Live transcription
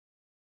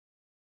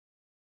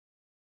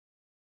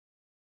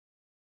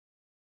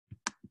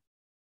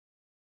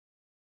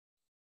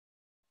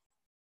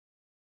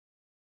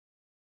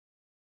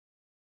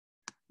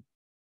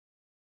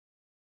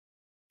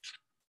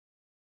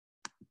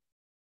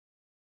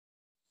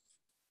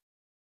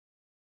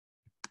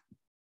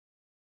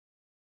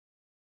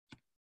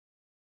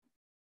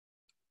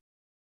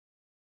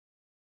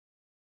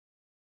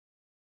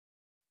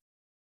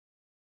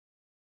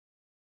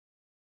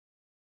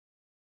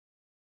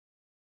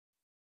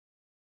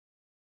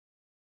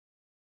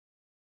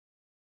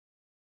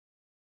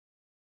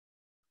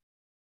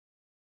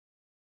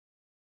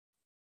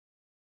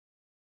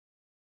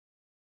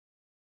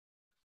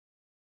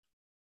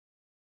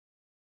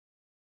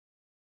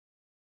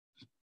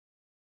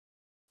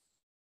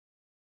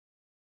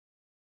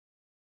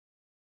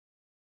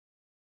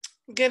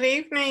Good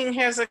evening,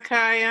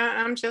 Hezekiah.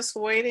 I'm just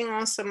waiting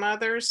on some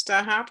others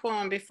to hop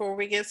on before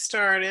we get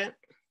started.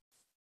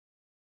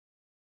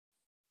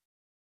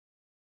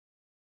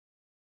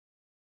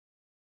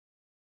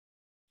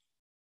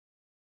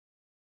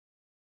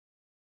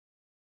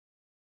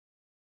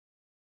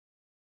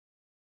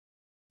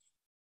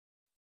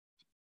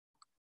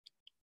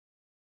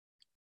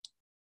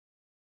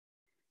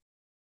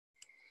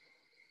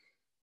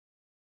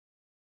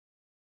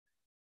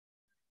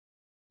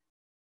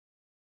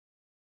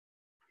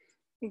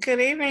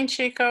 Good evening,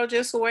 Chico.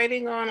 Just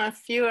waiting on a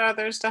few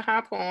others to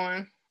hop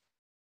on.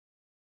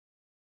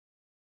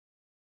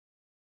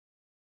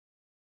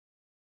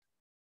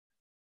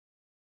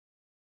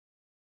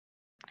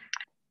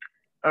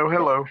 Oh,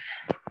 hello.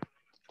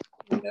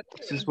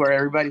 This is where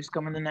everybody's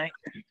coming tonight.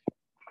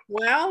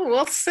 Well,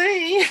 we'll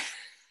see.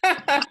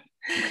 But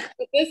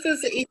this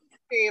is the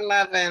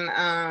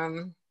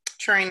ECC11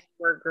 training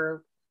work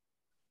group.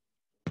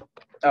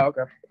 Oh,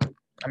 okay.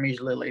 I'm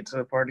usually late to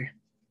the party.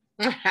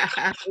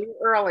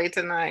 Early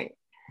tonight.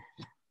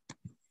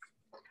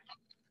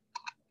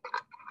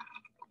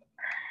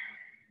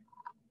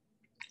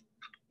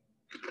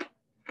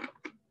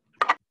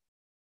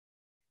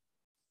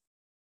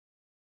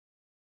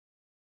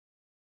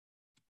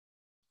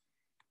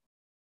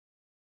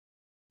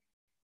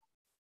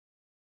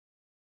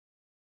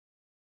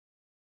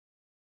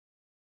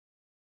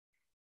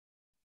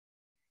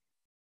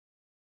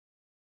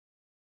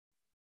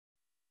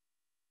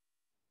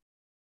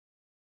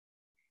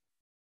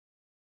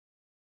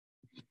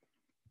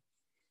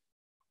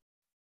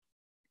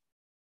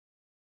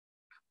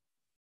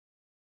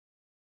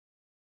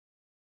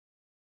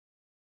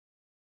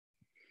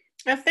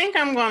 I think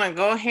I'm going to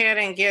go ahead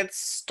and get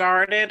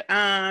started.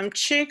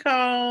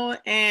 Chico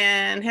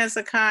and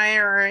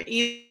Hezekiah are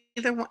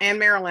and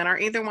Marilyn, are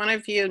either one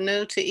of you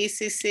new to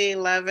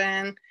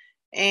ECC11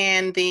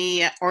 and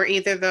or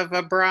either the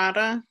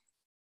vibrata?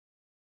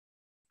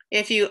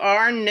 If you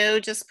are new,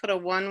 just put a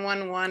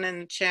 111 in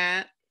the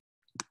chat.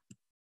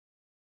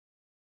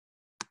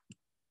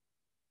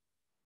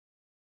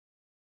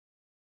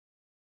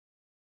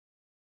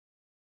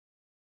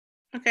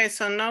 Okay,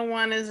 so no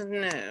one is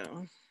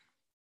new.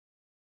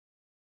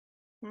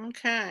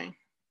 Okay.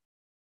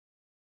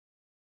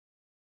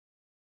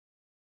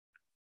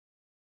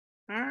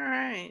 All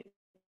right.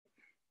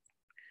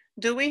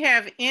 Do we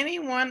have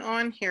anyone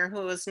on here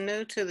who is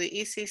new to the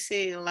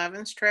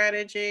ECC11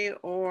 strategy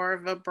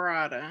or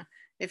vibrata?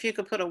 If you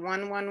could put a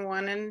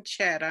 111 in the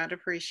chat, I'd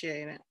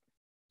appreciate it.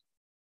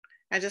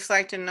 I'd just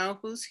like to know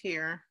who's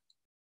here.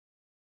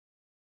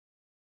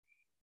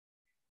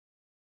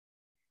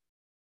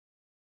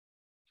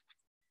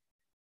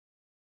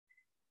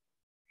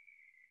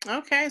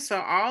 Okay,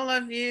 so all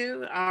of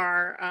you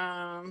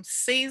are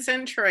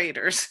seasoned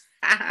traders.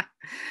 All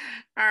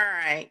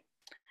right.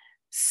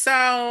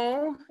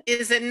 So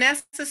is it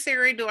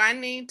necessary? Do I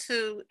need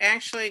to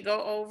actually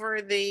go over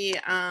the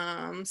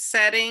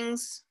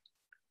settings?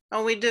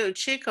 Oh, we do.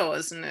 Chico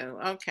is new.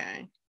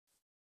 Okay.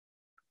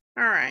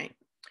 All right.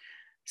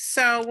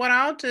 So what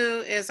I'll do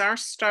is I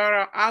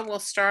will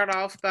start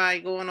off by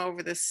going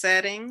over the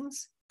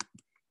settings,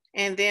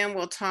 and then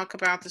we'll talk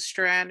about the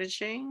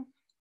strategy.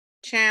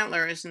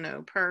 Chandler is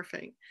new.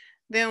 Perfect.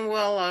 Then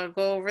we'll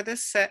go over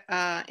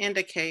the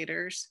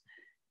indicators,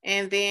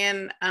 and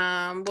then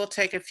we'll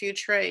take a few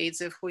trades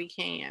if we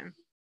can.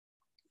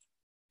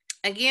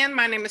 Again,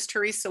 my name is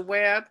Theresa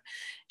Webb,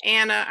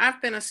 and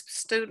I've been a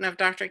student of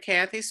Dr.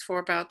 Kathy's for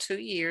about 2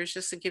 years,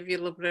 just to give you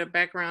a little bit of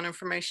background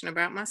information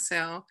about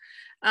myself.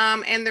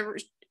 And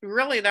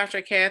really,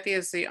 Dr. Kathy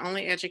is the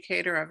only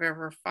educator I've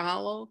ever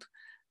followed,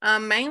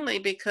 mainly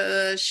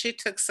because she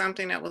took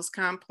something that was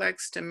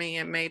complex to me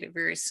and made it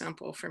very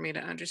simple for me to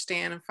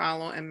understand and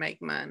follow and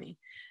make money.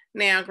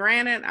 Now,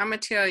 granted, I'm going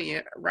to tell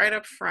you right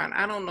up front,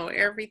 I don't know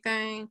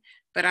everything,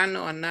 but I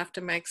know enough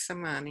to make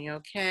some money,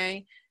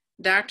 okay?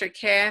 Dr.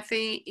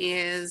 Kathy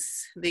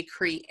is the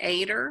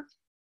creator.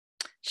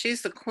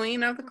 She's the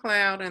queen of the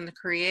cloud and the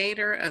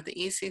creator of the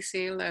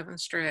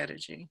ECC11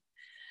 strategy.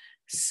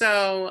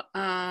 So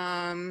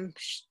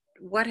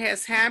what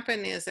has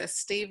happened is that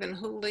Stephen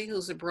Hooley,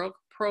 who's a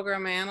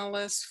program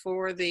analyst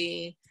for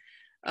the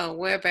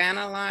Webb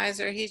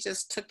analyzer, he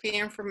just took the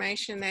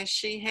information that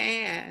she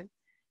had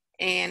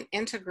and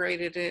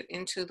integrated it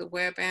into the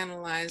Webb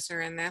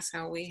analyzer, and that's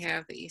how we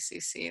have the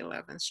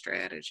ECC11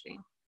 strategy.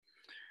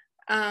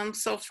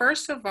 So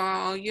first of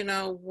all, you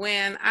know,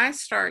 when I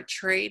start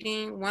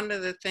trading, one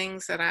of the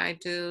things that I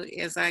do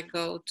is I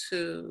go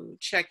to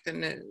check the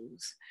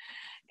news.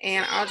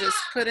 And I'll just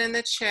put in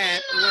the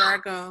chat where I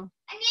go.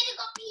 I need to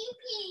go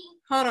pee-pee.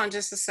 Hold on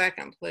just a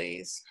second,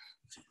 please.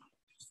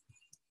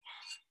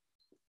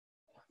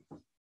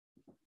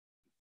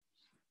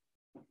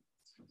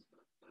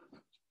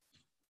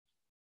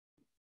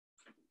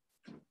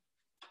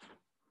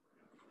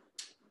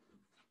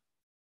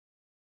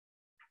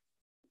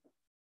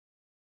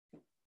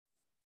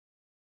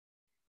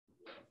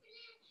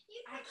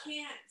 I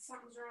can't.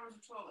 Something's wrong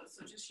with the toilet,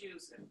 so just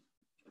use it.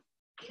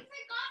 You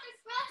forgot to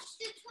flush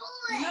the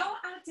toilet. No,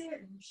 I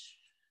didn't.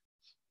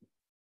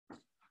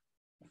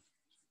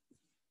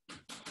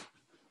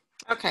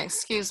 Okay,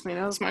 excuse me,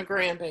 that was my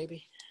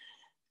grandbaby.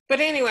 But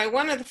anyway,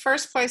 one of the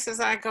first places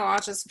I go, I'll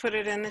just put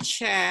it in the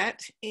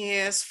chat,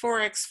 is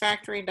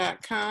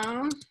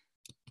forexfactory.com.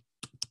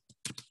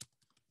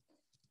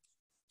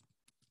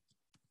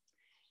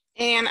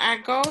 And I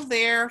go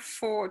there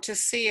to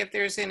see if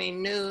there's any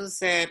news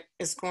that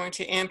is going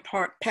to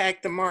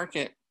impact the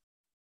market.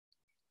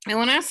 And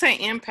when I say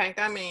impact,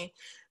 I mean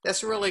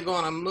that's really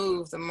going to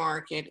move the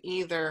market,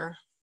 either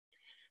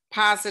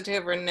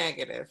positive or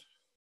negative.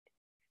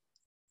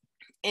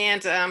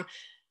 And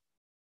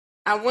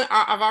I've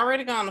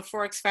already gone to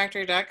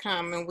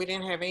forexfactory.com and we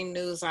didn't have any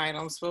news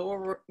items, but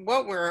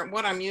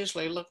what I'm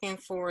usually looking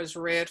for is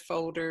red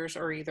folders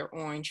or either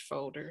orange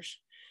folders.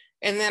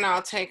 And then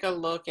I'll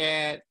look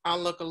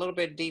a little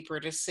bit deeper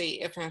to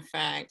see if in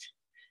fact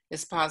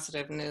it's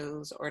positive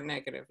news or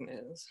negative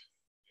news.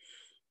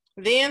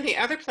 Then the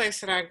other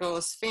place that I go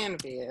is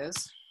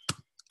FinViz.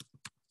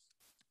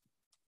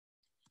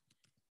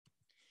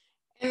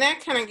 And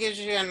that kind of gives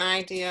you an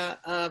idea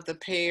of the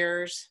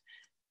pairs,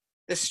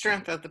 the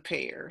strength of the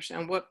pairs,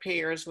 and what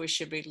pairs we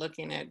should be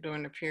looking at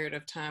during the period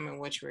of time in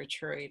which we're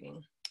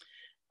trading.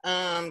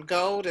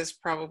 Gold is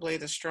probably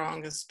the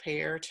strongest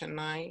pair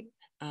tonight.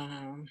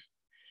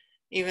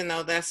 Even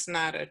though that's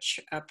not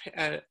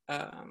I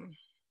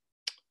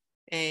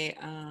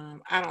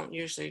don't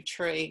usually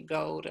trade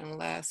gold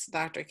unless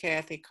Dr.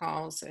 Kathy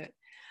calls it,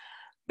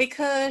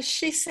 because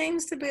she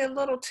seems to be a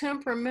little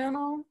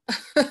temperamental.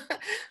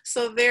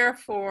 So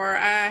therefore,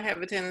 I have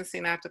a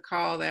tendency not to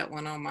call that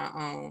one on my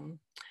own.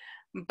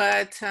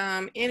 But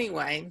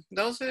anyway,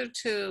 those are the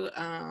two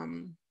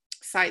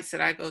sites that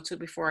I go to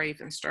before I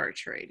even start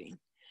trading.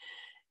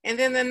 And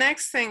then the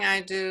next thing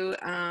I do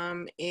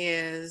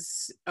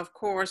is, of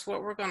course,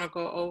 what we're going to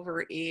go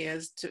over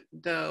is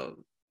the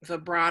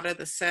vibrata,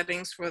 the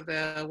settings for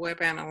the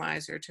web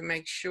analyzer, to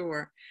make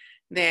sure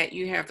that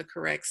you have the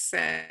correct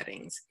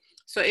settings.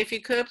 So if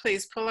you could,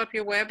 please pull up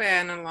your web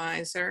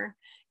analyzer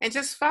and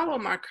just follow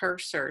my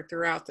cursor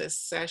throughout this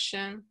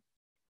session.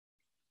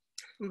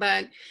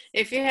 But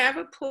if you have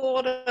it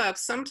pulled up,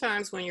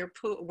 sometimes when you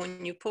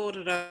pulled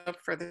it up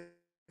for the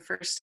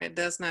first time, it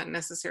does not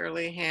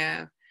necessarily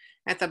have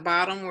at the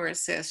bottom where it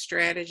says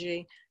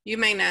strategy. You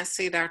may not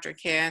see Dr.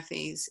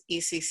 Kathy's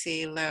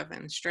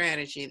ECC11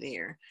 strategy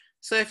there.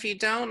 So if you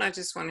don't, I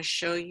just want to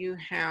show you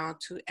how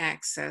to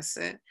access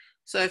it.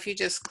 So if you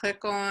just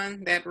click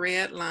on that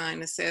red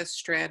line that says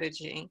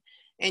strategy,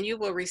 and you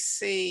will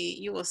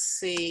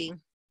see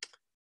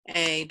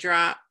a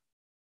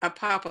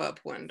pop-up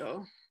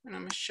window. And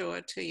I'm going to show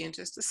it to you in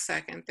just a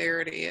second.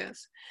 There it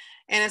is.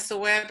 And it's the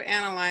web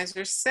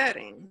analyzer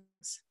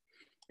settings.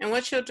 And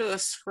what you'll do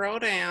is scroll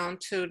down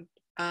to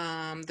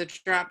the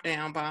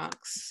drop-down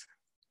box.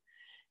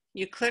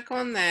 You click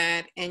on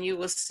that and you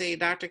will see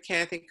Dr.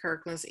 Kathy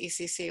Kirkland's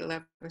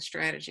ECC11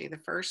 strategy, the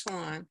first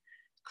one.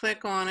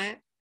 Click on it,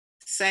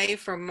 save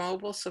for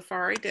mobile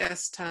Safari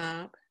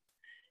desktop,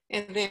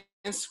 and then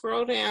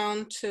scroll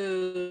down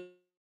to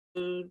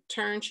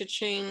turn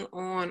cha-ching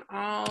on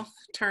off,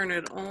 turn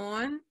it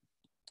on,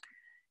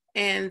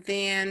 and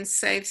then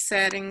save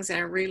settings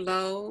and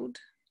reload.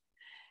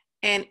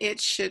 And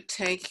it should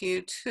take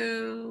you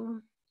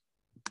to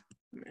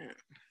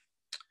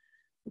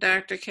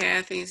Dr.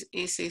 Kathy's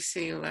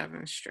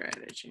ECC11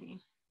 strategy.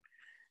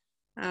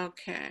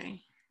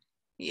 Okay,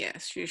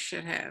 yes, you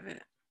should have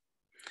it.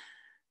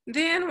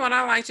 Then what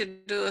I like to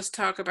do is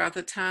talk about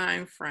the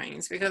time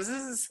frames, because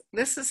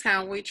this is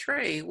how we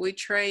trade. We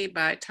trade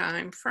by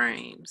time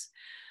frames.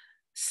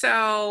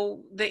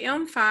 So the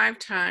M5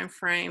 time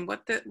frame,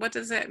 what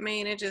does that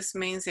mean? It just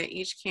means that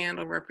each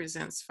candle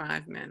represents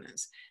 5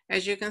 minutes.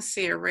 As you can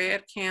see, a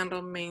red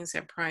candle means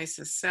that price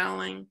is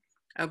selling.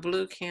 A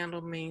blue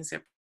candle means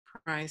that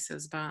price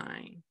is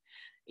buying.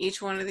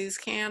 Each one of these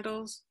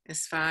candles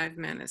is 5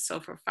 minutes. So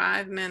for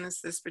 5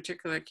 minutes, these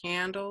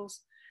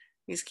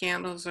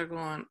candles are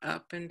going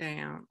up and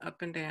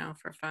down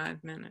for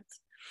 5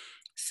 minutes.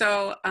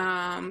 So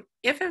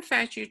if in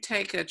fact you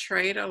take a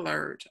trade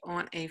alert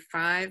on a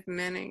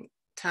 5-minute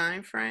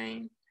time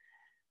frame,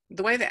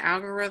 the way the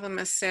algorithm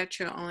is set,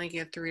 you'll only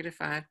get 3 to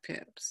 5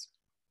 pips.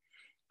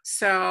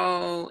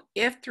 So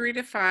if 3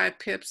 to 5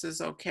 pips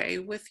is okay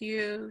with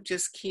you,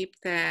 just keep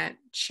that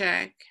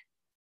check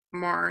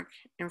mark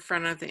in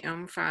front of the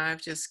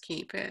M5, just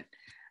keep it.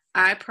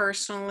 I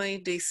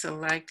personally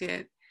deselect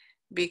it,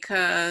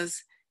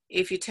 because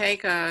if you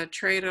take a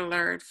trade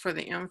alert for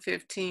the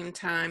M15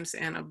 times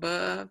and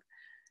above,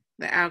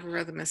 the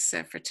algorithm is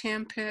set for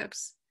 10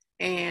 pips,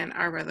 and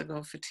I'd rather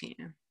go for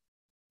 10.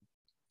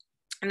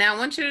 Now, I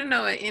want you to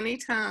know at any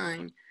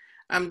time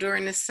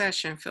during this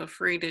session, feel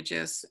free to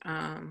just,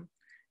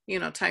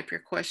 type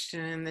your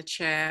question in the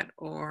chat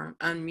or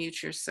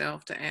unmute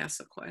yourself to ask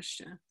a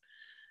question.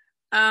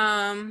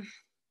 Under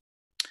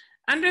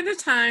the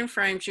time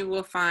frames, you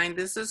will find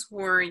this is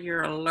where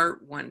your alert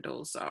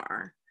windows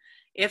are.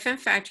 If in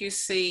fact you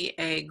see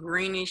a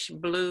greenish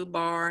blue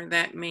bar,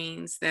 that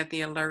means that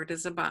the alert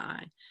is a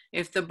buy.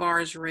 If the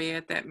bar is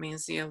red, that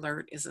means the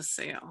alert is a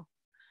sell.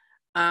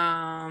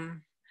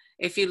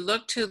 If you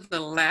look to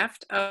the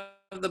left of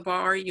the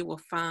bar, you will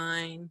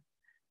find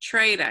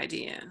trade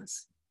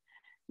ideas.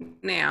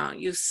 Now,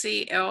 you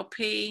see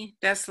LP,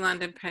 that's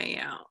London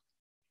payout.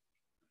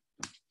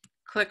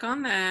 Click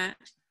on that.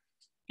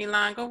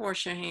 Elon, go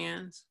wash your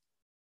hands.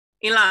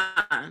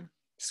 Elon,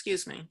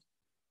 excuse me.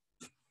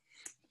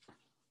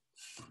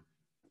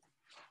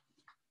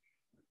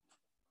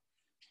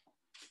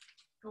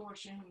 Go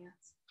wash your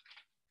hands.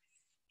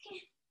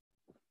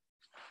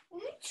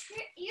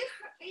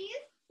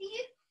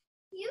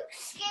 You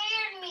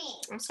scared me.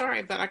 I'm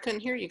sorry, but I couldn't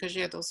hear you because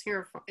you had those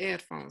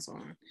headphones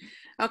on.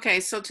 Okay,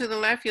 so to the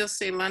left, you'll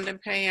see London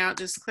payout.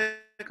 Just click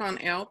on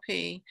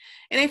LP.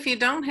 And if you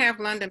don't have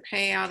London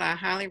payout, I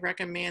highly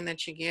recommend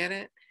that you get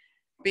it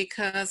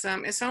because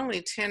it's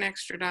only $10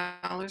 extra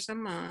a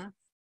month.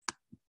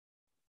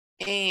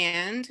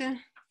 And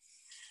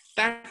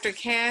Dr.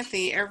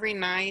 Kathy, every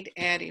night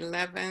at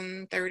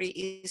 11:30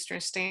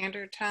 Eastern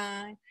Standard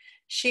Time,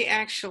 she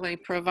actually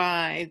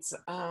provides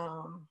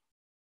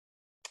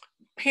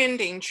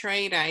pending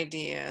trade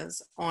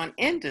ideas on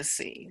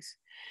indices.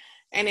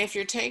 And if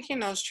you're taking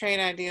those trade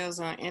ideas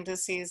on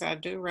indices, I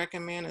do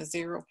recommend a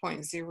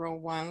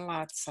 0.01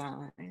 lot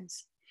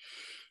size.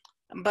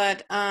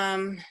 But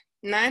 9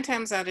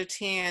 times out of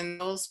 10,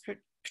 those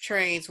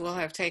trades will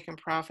have taken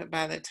profit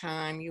by the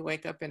time you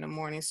wake up in the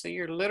morning. So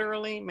you're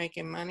literally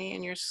making money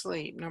in your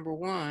sleep, number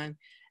one.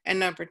 And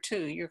number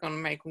two, you're going to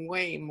make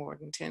way more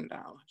than $10.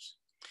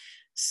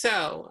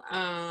 So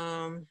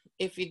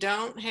if you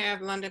don't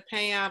have London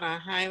payout, I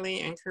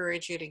highly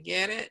encourage you to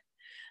get it.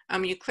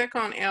 You click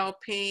on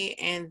LP,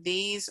 and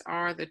these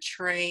are the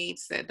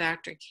trades that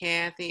Dr.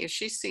 Kathy, if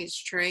she sees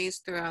trades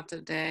throughout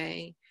the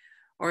day,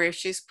 or if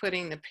she's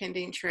putting the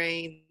pending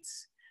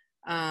trades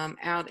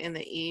out in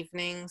the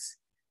evenings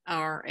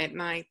or at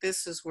night,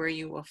 this is where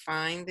you will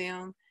find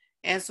them,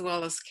 as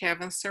well as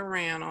Kevin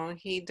Serrano.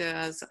 He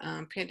does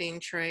pending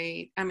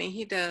trade.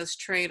 He does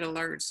trade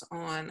alerts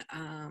on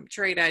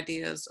trade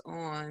ideas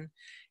on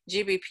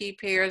GBP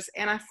pairs,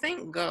 and I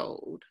think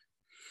gold.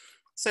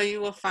 So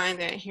you will find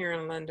that here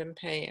in London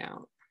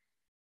payout.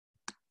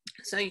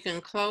 So you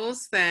can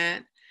close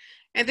that.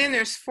 And then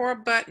there's 4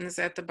 buttons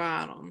at the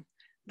bottom.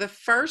 The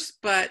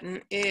first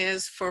button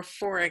is for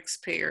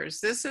Forex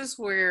pairs. This is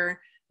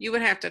where you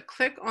would have to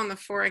click on the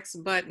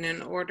Forex button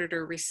in order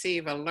to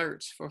receive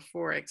alerts for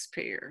Forex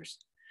pairs.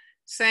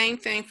 Same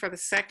thing for the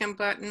second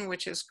button,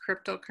 which is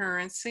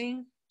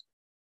cryptocurrency.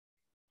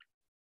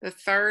 The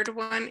third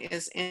one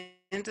is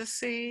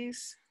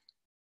indices.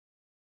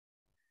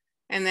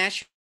 And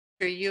that's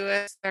your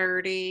US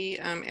 30,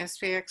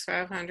 SPX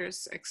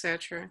 500s,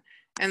 etc.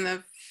 And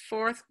the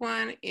fourth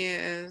one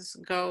is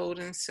gold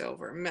and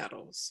silver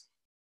metals.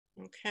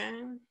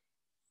 Okay.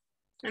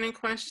 Any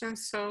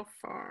questions so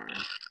far?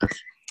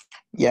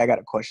 Yeah, I got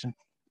a question.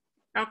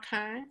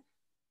 Okay.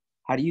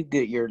 How do you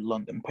get your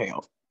London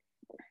payout?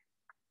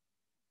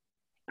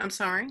 I'm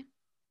sorry?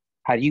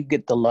 How do you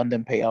get the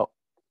London payout?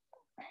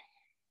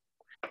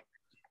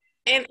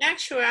 In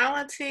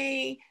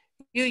actuality,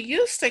 you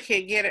used to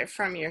could get it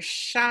from your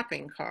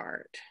shopping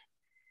cart.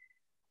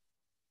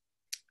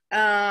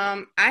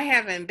 I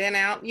haven't been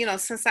out,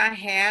 since I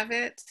have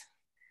it.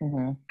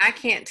 Mm-hmm. I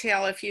can't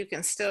tell if you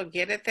can still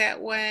get it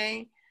that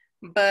way,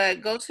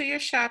 but go to your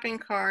shopping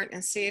cart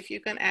and see if you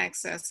can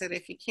access it.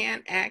 If you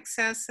can't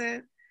access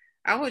it,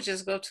 I would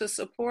just go to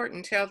support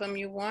and tell them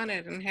you want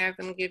it and have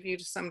them give you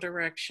some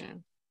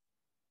direction.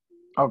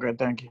 Okay,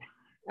 thank you.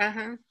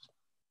 Uh-huh.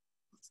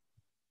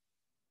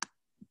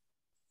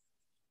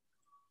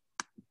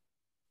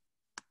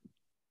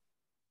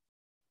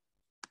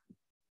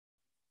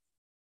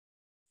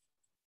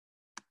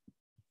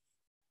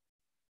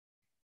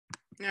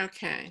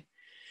 Okay,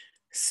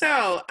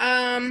 so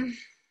the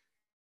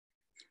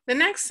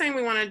next thing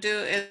we want to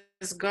do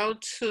is go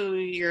to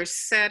your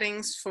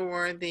settings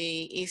for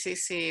the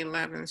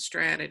ECC11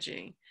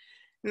 strategy.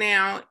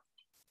 Now,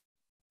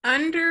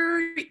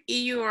 under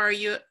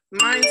EURU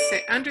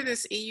mindset, under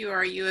this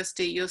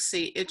EURUSD, you'll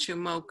see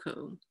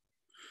Ichimoku.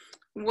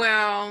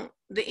 Well,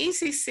 the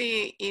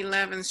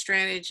ECC11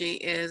 strategy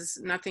is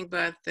nothing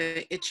but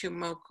the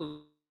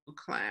Ichimoku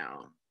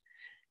cloud.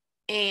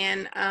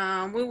 And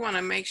we want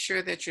to make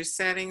sure that your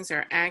settings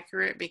are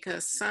accurate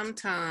because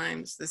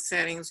sometimes the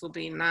settings will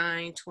be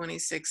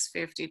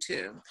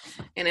 92652.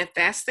 And if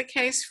that's the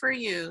case for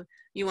you,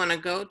 you want to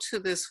go to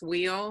this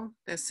wheel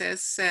that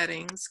says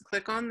settings,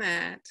 click on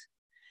that,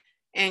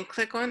 and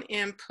click on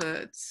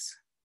inputs.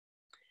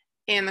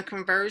 And the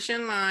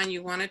conversion line,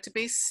 you want it to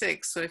be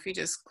 6. So if you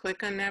just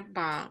click on that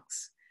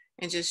box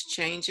and just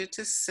change it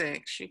to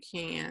 6, you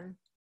can.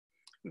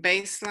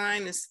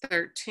 Baseline is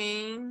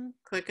 13.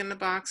 Click in the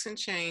box and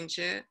change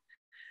it.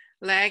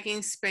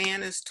 Lagging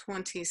span is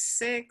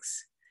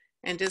 26.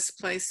 And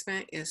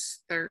displacement is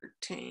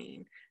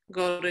 13.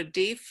 Go to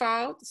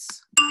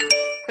defaults.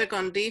 Click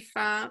on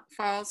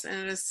defaults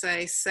and it'll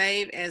say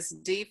save as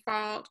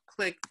default.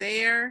 Click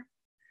there.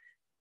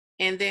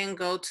 And then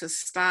go to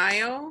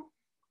style.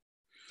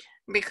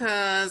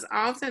 Because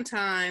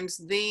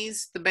oftentimes the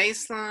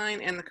baseline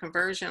and the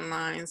conversion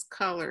lines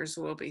colors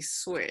will be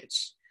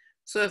switched.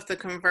 So if the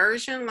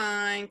conversion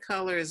line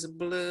color is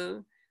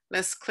blue,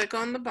 let's click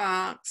on the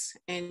box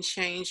and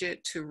change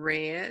it to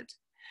red.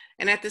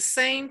 And at the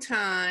same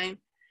time,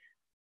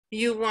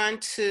 you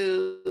want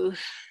to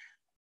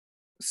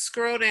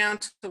scroll down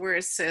to where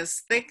it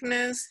says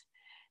thickness,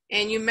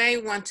 and you may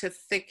want to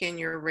thicken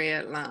your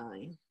red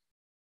line,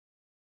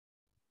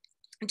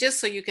 just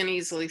so you can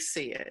easily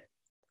see it.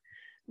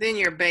 Then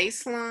your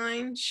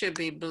baseline should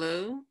be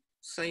blue,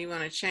 so you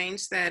want to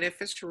change that if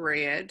it's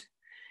red.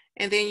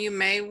 And then you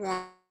may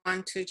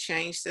want to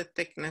change the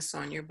thickness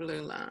on your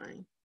blue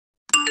line,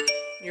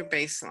 your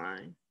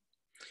baseline.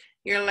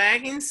 Your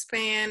lagging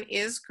span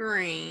is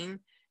green.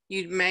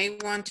 You may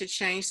want to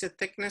change the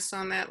thickness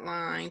on that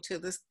line to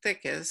the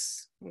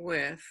thickest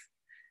width.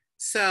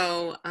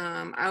 So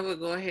I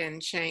would go ahead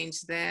and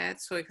change that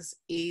so it can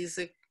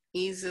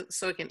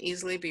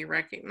easily be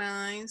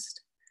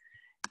recognized.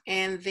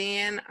 And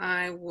then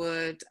I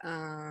would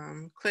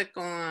click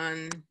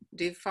on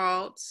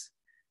defaults,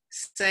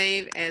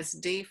 save as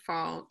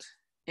default,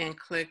 and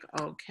click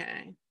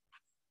OK.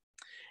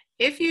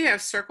 If you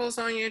have circles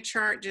on your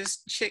chart,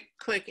 just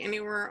click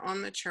anywhere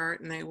on the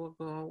chart and they will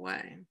go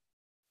away.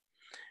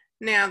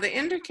 Now, the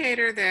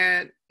indicator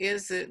that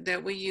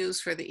we use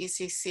for the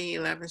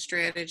ECC11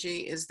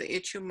 strategy is the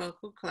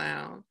Ichimoku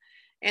cloud,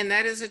 and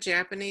that is a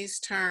Japanese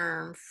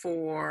term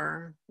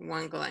for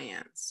one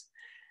glance.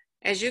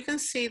 As you can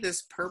see,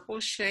 this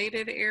purple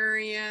shaded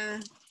area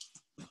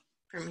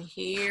from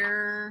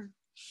here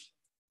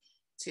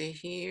to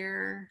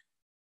here,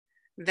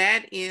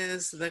 that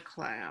is the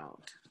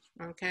cloud.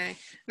 Okay,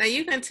 now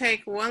you can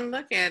take one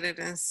look at it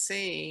and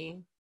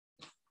see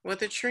what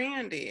the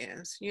trend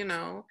is. You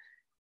know,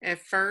 at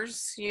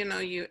first, you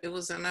know, it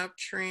was an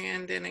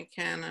uptrend and it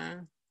kind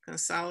of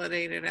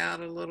consolidated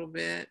out a little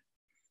bit,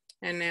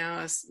 and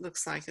now it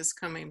looks like it's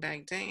coming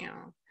back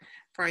down.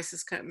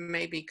 Prices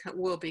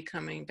will be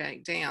coming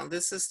back down.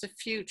 This is the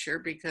future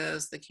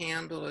because the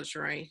candle is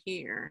right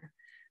here.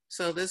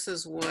 So this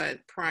is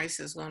what price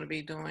is going to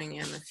be doing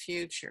in the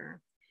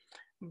future.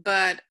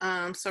 But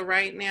so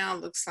right now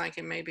it looks like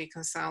it may be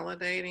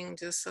consolidating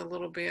just a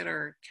little bit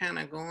or kind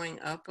of going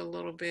up a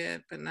little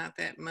bit, but not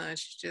that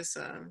much, just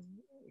a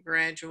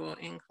gradual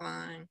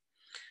incline.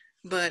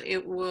 But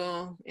it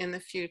will, in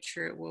the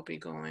future, it will be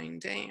going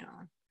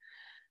down.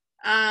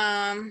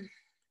 I'm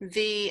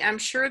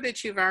sure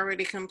that you've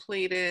already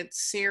completed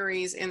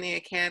series in the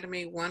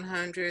Academy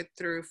 100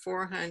 through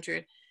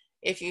 400.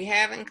 If you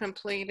haven't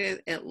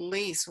completed at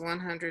least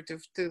 100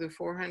 through the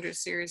 400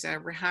 series, I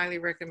highly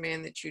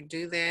recommend that you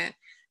do that,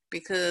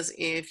 because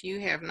if you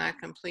have not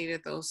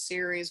completed those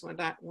series,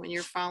 when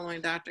you're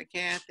following Dr.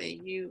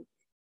 Kathy, you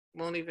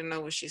won't even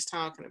know what she's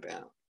talking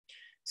about.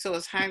 So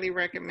it's highly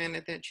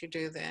recommended that you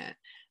do that.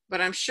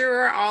 But I'm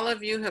sure all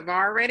of you have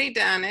already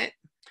done it,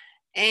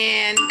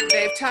 and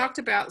they've talked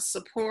about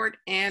support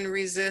and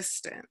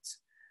resistance.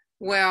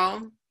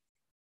 Well,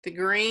 the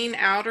green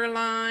outer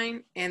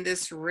line and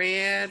this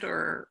red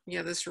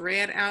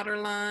outer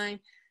line,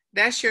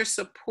 that's your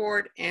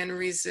support and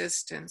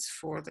resistance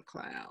for the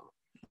cloud,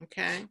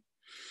 okay?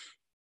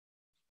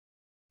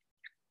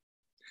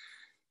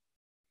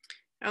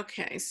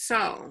 Okay,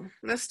 so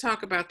let's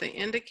talk about the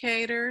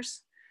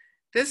indicators.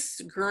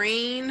 This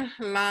green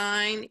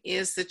line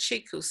is the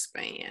Chiku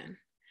span.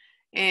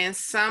 And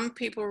some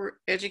people,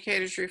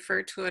 educators,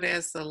 refer to it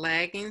as the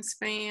lagging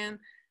span.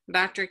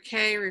 Dr.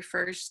 K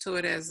refers to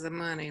it as the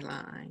money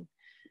line.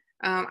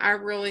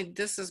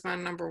 This is my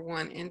number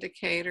one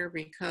indicator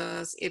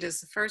because it is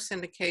the first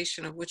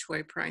indication of which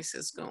way price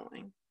is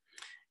going.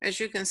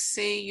 As you can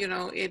see, you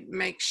know, it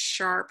makes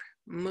sharp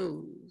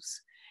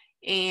moves,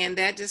 and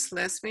that just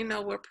lets me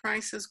know what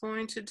price is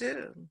going to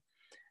do.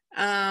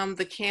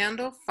 The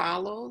candle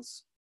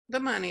follows the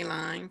money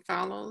line,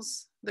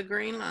 follows the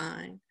green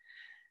line.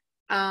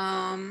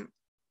 And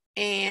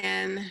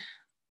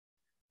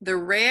the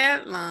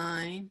red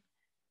line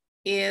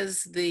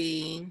is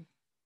the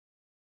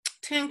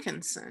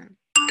Tenkan-sen,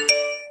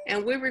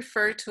 and we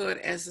refer to it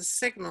as a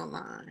signal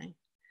line.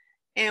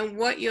 And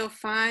what you'll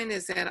find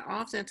is that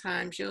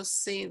oftentimes you'll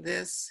see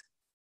this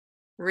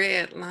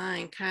red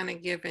line kind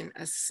of giving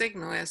a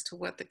signal as to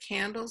what the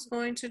candle's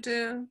going to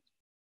do.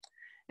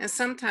 And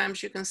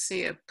sometimes you can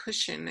see it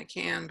pushing the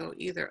candle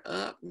either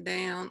up,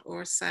 down,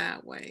 or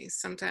sideways.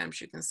 Sometimes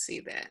you can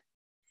see that.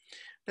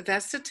 But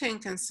that's the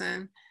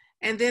Tenkan-sen.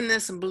 And then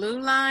this blue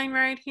line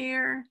right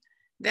here,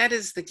 that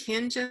is the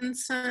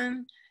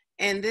Kijun-sen.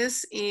 And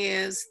this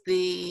is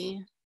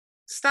the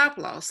stop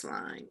loss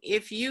line.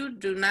 If you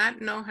do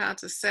not know how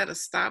to set a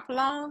stop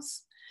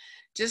loss,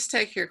 just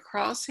take your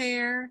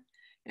crosshair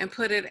and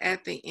put it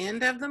at the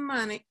end of the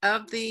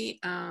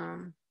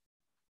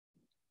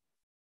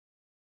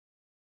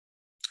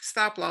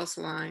stop loss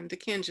line, the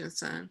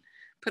Kijun-sen.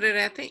 Put it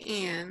at the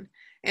end,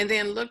 and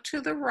then look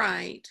to the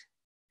right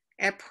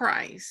at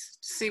price,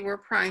 see where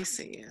price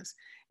is.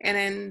 And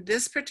in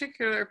this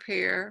particular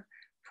pair,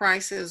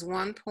 price is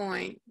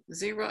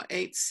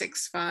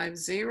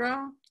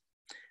 1.08650.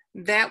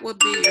 That would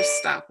be your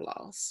stop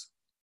loss.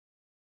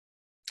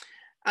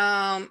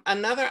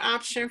 Another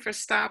option for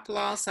stop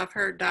loss, I've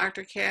heard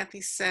Dr.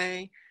 Kathy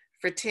say,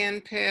 for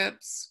 10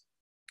 pips,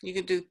 you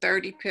could do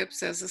 30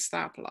 pips as a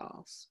stop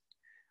loss.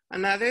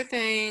 Another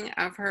thing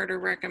I've heard her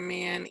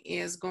recommend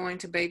is going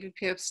to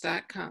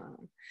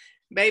babypips.com.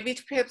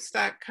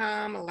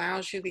 Babypips.com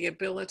allows you the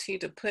ability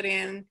to put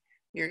in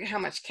how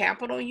much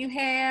capital you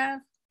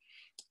have.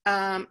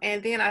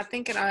 And then I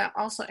think it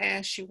also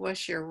asks you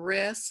what's your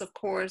risk. Of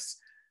course,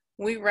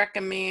 we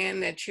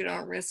recommend that you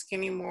don't risk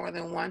any more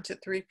than 1 to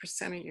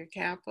 3% of your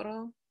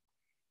capital.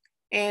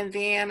 And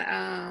then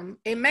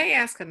it may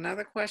ask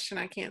another question.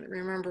 I can't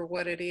remember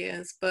what it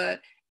is,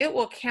 but it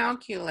will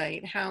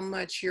calculate how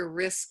much you're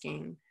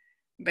risking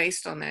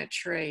based on that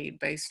trade,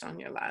 based on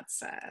your lot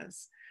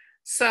size.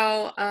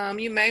 So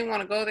you may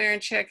want to go there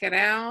and check it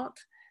out.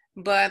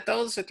 But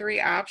those are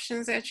 3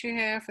 options that you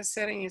have for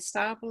setting your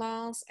stop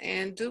loss,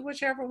 and do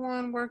whichever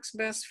one works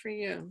best for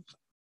you.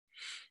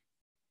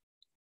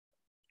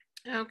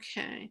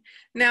 Okay,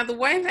 now the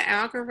way the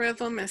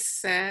algorithm is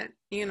set,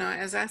 you know,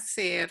 as I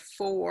said,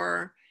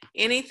 for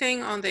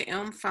anything on the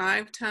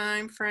M5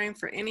 time frame,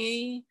 for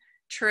any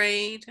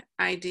trade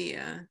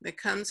idea that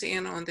comes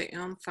in on the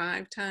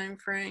M5 time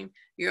frame,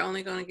 you're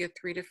only going to get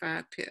 3 to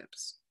 5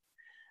 pips.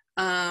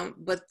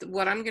 But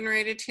what I'm getting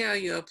ready to tell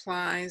you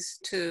applies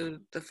to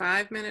the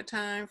 5-minute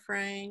time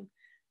frame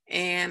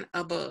and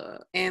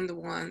above, and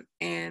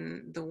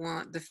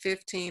the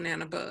 15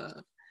 and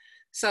above.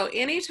 So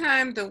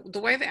anytime the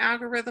way the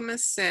algorithm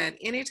is set,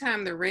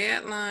 anytime the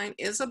red line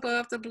is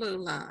above the blue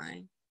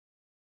line,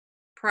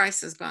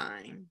 price is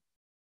buying.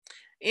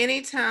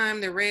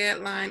 Anytime the red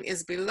line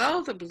is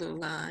below the blue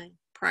line,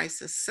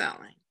 price is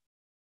selling.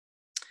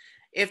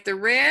 If the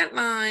red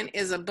line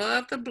is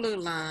above the blue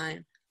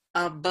line,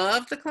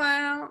 above the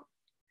cloud,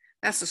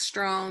 that's a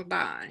strong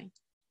buy.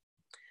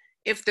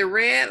 If the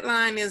red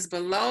line is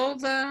below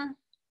the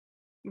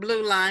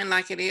blue line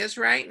like it is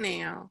right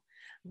now,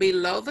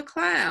 below the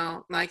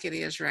cloud like it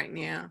is right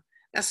now,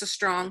 that's a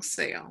strong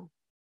sell.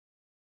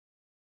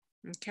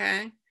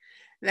 Okay,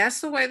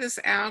 that's the way this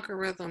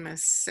algorithm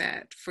is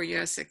set for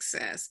your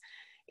success.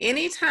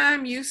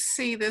 Anytime you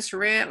see this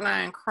red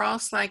line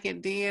cross like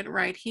it did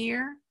right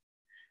here,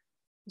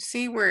 you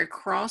see where it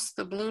crossed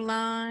the blue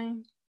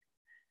line?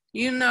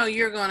 You know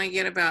you're going to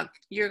get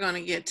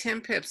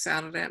 10 pips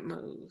out of that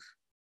move.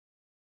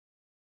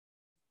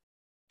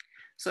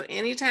 So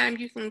anytime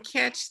you can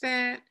catch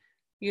that,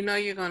 you know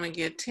you're going to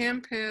get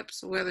 10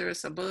 pips, whether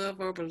it's above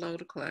or below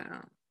the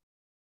cloud.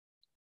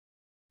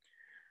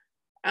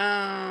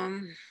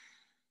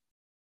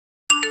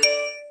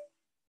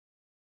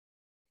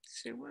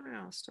 See, what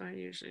else do I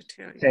usually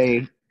tell you?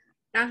 Hey.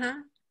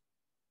 Uh-huh.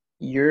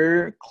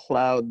 Your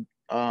cloud,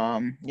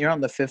 you're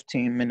on the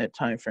 15-minute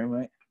time frame,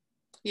 right?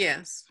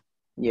 Yes.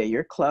 Yeah,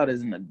 your cloud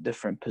is in a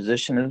different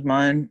position as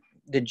mine.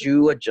 Did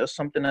you adjust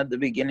something at the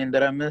beginning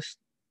that I missed?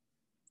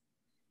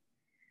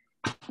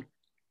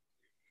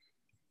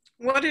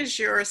 What is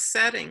your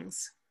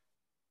settings?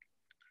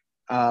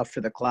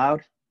 For the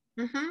cloud?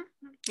 Mm-hmm.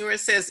 Where it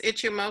says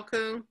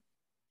Ichimoku?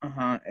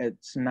 Uh-huh.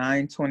 It's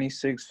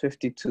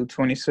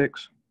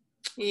 9/26/52/26.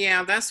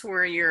 Yeah, that's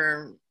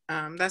where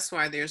that's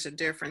why there's a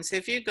difference.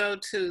 If you go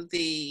to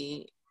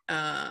the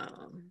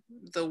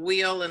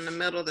wheel in the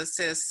middle that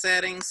says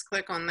settings,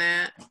 click on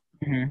that.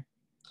 Mm-hmm.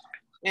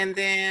 And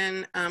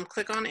then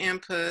click on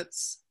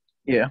inputs.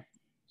 Yeah.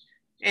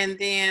 And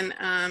then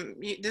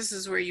this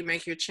is where you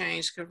make your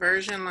change.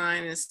 Conversion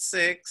line is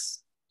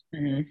 6.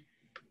 Mm-hmm.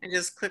 And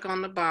just click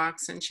on the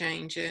box and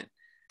change it.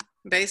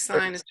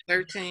 Baseline is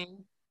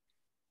 13.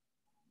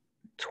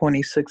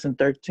 26 and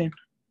 13.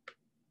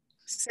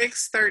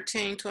 6,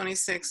 13,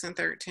 26, and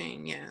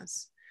 13,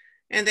 yes.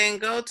 And then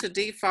go to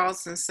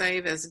defaults and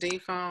save as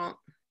default.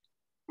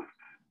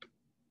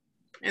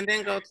 And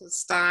then go to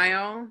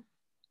style.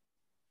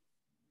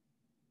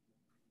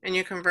 And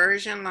your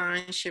conversion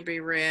line should be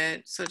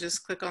red. So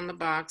just click on the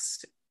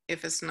box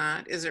if it's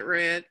not. Is it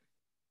red?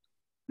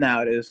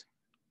 Now it is.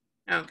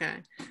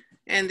 Okay.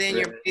 And then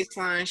red. Your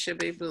baseline should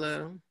be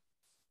blue.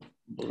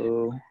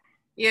 Blue.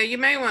 Yeah, you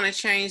may want to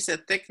change the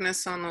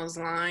thickness on those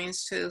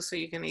lines too so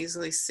you can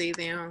easily see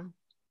them.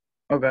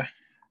 Okay.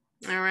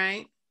 All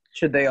right.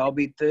 Should they all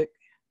be thick?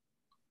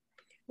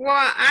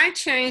 Well, I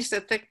changed the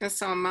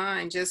thickness on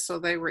mine just so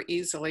they were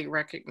easily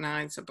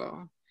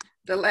recognizable.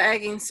 The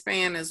lagging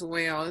span as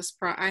well,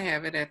 I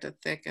have it at the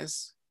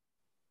thickest.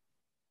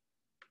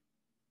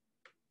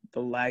 The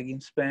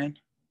lagging span?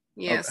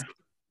 Yes. Okay.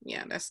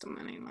 Yeah, that's the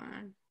money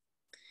line.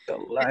 The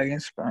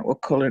lagging span.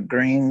 What color?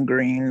 Green,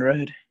 green,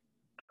 red?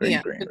 Green,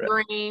 yeah, green, the red.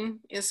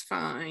 green is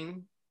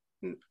fine.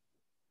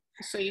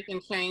 So you can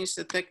change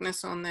the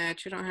thickness on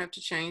that. You don't have to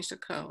change the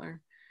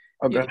color.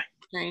 Okay. You can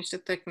change the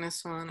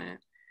thickness on it.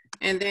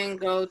 And then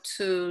go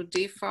to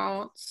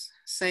defaults,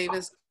 save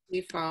as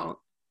default,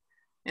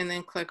 and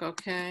then click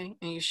OK,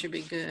 and you should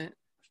be good.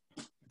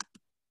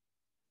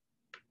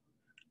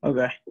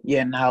 Okay.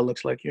 Yeah, now it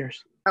looks like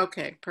yours.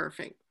 Okay,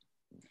 perfect.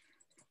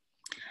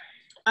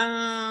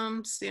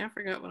 See, I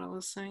forgot what I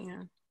was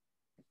saying.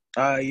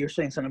 You're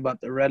saying something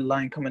about the red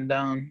line coming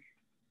down.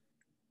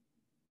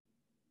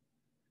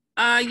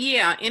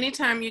 Yeah,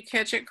 anytime you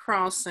catch it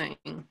crossing,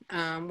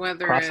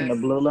 whether Crossing the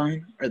it's blue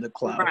line or the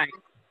cloud? right.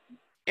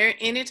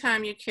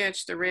 Anytime you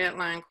catch the red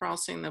line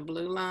crossing the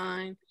blue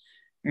line,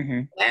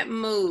 that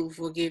move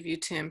will give you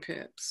 10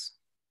 pips.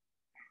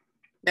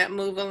 That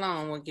move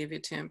alone will give you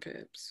 10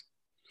 pips.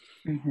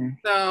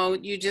 So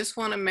you just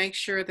want to make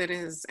sure that it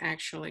is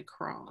actually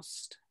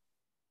crossed.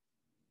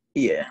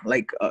 Yeah,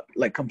 like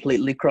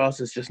completely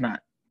crossed. It's just not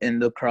in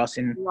the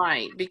crossing.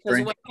 Right,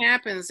 because what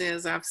happens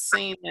is I've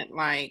seen it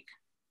like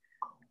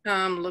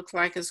looks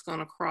like it's going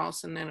to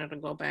cross and then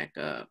it'll go back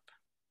up.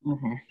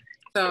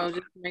 So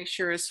just make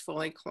sure it's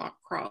fully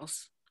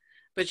crossed.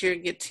 But you'll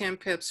get 10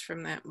 pips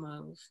from that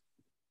move.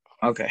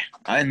 Okay.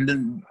 And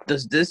then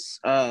does this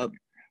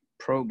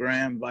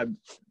program by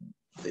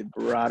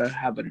Vibrata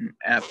have an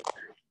app?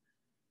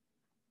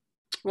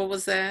 What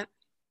was that?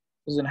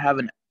 Does it have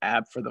an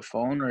app for the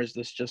phone, or is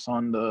this just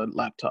on the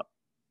laptop?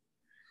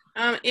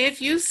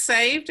 If you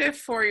saved it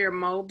for your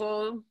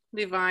mobile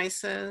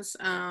devices,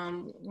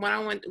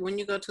 when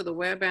you go to the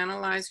Webb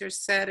Analyzer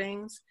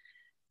settings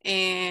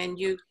and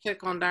you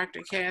click on Dr.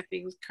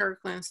 Kathy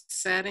Kirkland's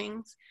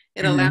settings,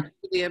 it allows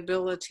you the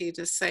ability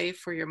to save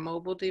for your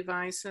mobile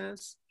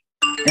devices.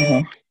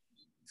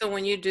 So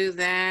when you do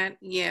that,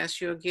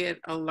 yes, you'll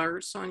get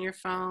alerts on your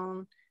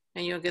phone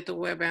and you'll get the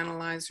Webb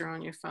Analyzer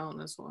on your phone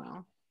as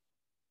well.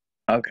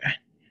 Okay.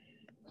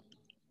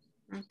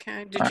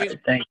 Okay.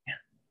 Thank you.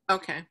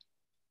 Okay.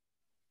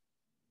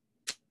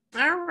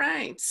 All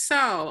right.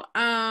 So,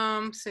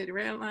 see the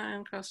red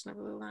line, crossing the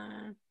blue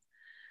line.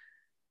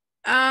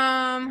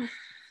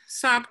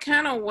 So I'm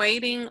kind of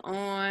waiting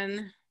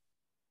on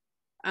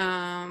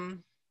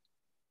an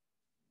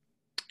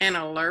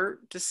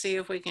alert to see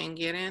if we can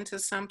get into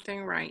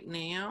something right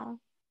now.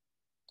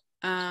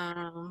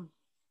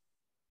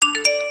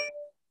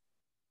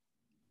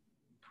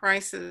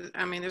 Prices,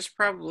 I mean, there's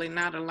probably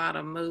not a lot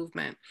of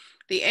movement.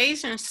 The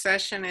Asian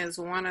session is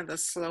one of the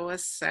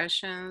slowest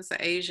sessions.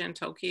 The Asian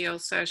Tokyo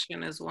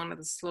session is one of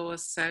the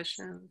slowest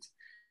sessions.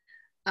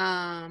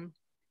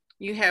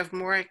 You have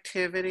more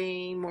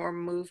activity, more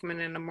movement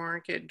in the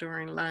market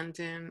during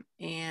London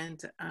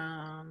and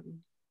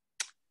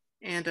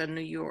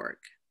New York.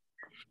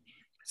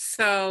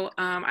 So,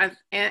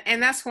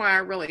 and that's why I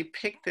really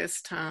picked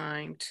this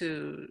time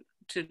to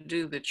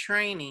do the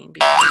training,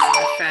 because of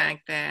the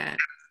fact that,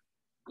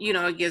 you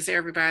know, it gives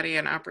everybody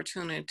an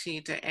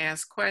opportunity to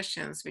ask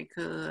questions,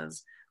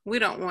 because we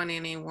don't want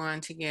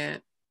anyone to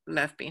get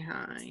left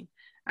behind.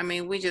 I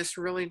mean, we just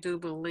really do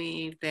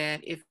believe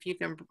that if you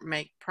can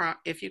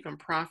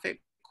profit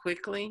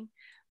quickly,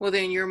 well,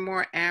 then you're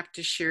more apt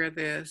to share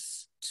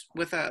this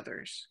with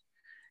others.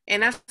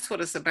 And that's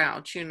what it's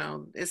about, you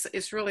know,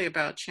 it's really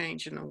about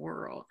changing the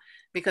world,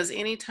 because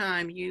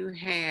anytime you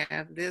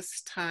have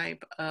this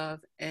type of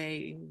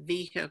a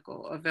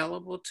vehicle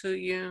available to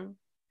you,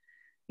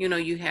 you know,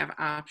 you have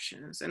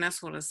options, and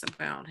that's what it's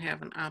about,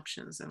 having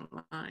options in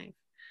life.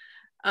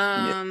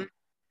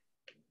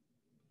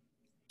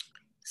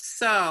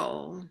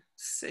 So let's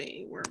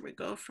see where we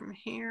go from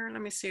here.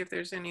 Let me see if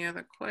there's any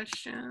other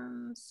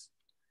questions.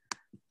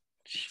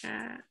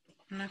 Chat.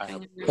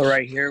 Nothing. So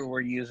right here,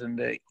 we're using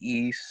the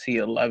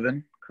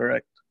EC11,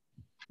 correct?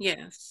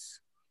 Yes.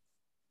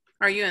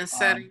 Are you in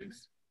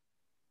settings?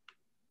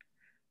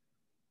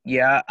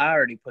 Yeah, I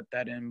already put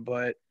that in,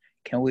 but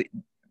can we,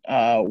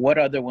 what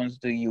other ones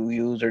do you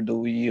use, or do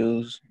we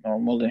use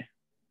normally?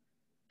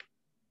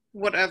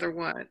 What other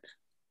what?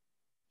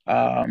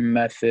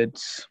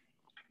 Methods.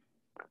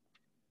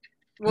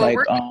 Well,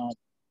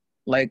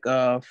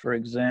 for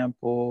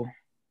example,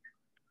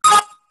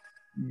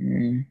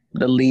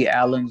 the Lee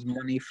Allen's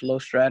money flow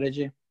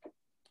strategy.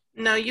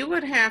 No, you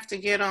would have to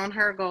get on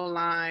her Go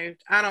Live.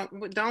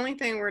 The only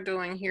thing we're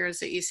doing here is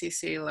the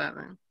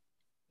ECC11.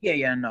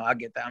 Yeah, no, I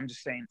get that. I'm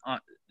just saying,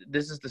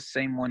 this is the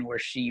same one where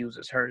she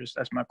uses hers.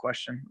 That's my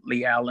question.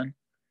 Lee Allen.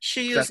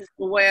 She uses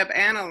the Webb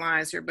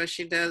Analyzer, but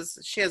she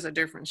has a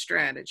different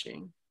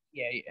strategy.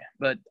 Yeah.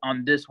 But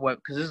on this web,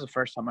 because this is the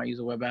first time I use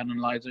a Webb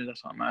Analyzer,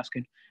 that's what I'm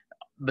asking.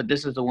 But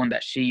this is the one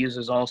that she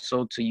uses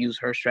also to use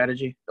her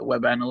strategy, the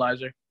Webb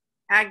Analyzer.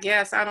 I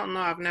guess. I don't know.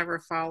 I've never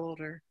followed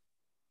her.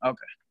 Okay.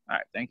 All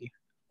right. Thank you.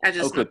 I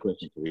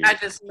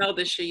just know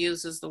that she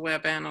uses the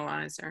Webb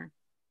Analyzer.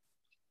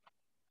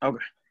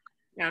 Okay.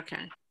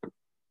 Okay.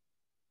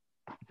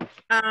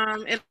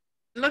 It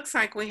looks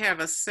like we have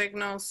a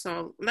signal.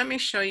 So let me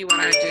show you what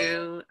I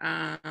do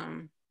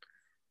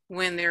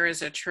when there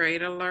is a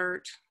trade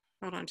alert.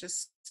 Hold on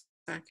just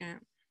a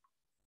second.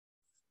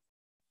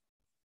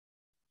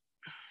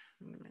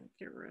 Let me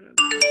get rid of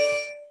this.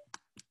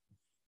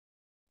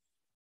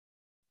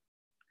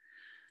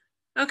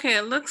 Okay,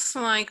 it looks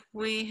like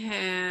we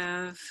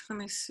have, let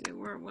me see,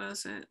 where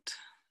was it?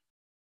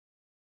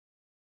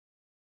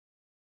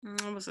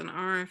 It was an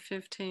hour and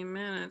 15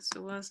 minutes.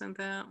 It wasn't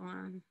that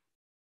one.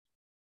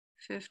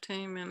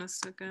 15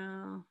 minutes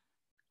ago.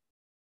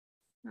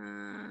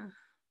 1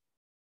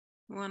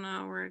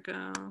 hour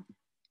ago.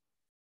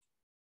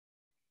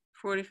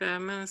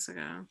 45 minutes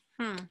ago.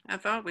 I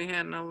thought we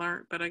had an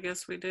alert, but I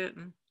guess we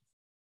didn't.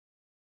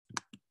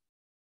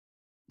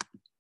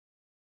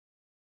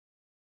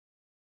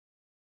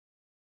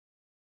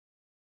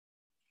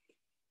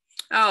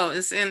 Oh,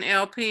 it's in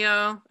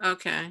LPO?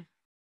 Okay.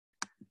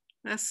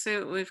 Let's see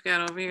what we've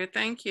got over here.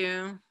 Thank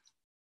you.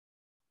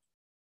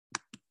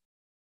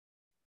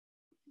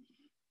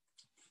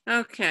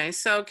 Okay,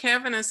 so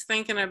Kevin is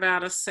thinking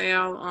about a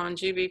sale on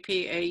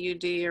GBP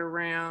AUD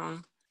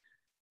around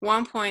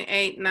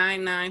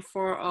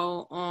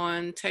 1.89940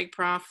 on take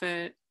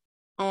profit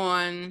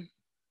on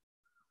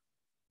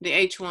the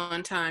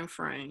H1 time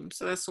frame.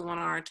 So that's the 1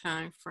 hour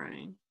time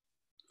frame.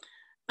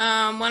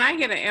 When I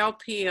get an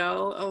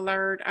LPO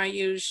alert, I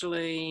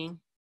usually,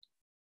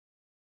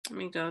 let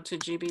me go to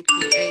GBP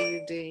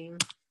AUD.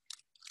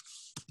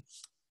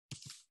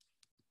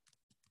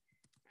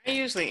 I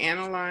usually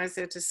analyze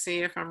it to see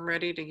if I'm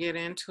ready to get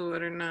into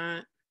it or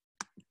not.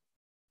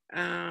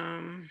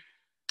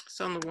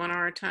 So on the 1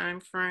 hour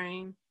time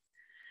frame.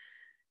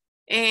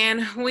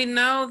 And we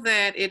know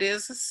that it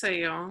is a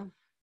sale.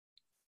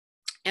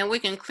 And we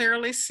can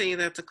clearly see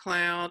that the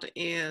cloud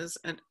it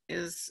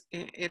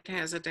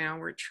has a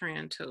downward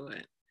trend to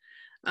it.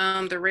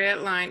 The red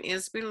line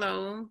is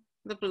below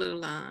the blue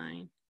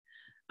line.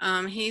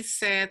 He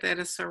said that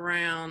it's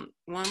around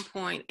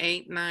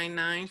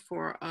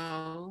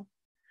 1.89940.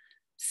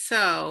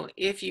 So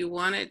if you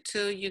wanted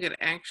to, you could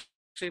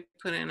actually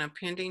put in a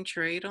pending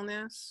trade on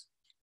this.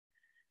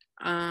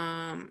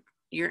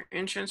 Your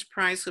entrance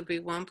price would be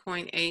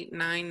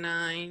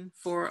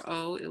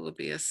 1.89940. It would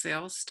be a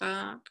sell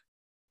stop.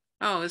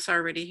 Oh, it's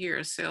already here,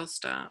 a sell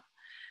stop.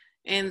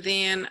 And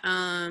then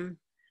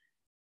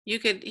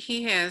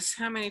he has,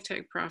 how many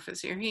take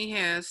profits here? He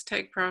has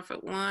take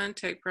profit 1,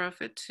 take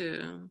profit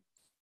 2.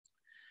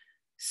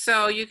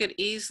 So you could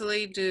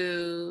easily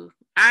do,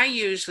 I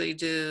usually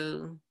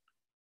do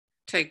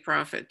take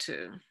profit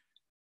 2.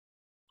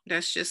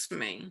 That's just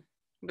me.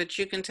 But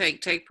you can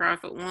take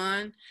profit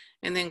 1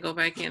 and then go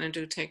back in and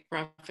do take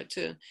profit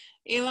 2.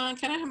 Elon,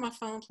 can I have my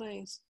phone,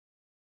 please?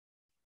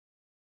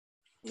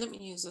 Let me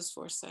use this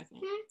for a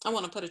second. I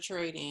want to put a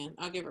trade in.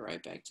 I'll give it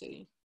right back to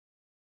you.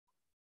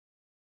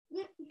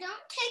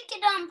 Don't take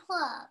it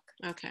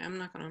unplug. Okay, I'm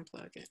not going to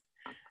unplug it.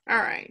 All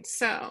right,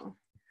 so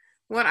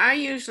what I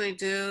usually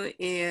do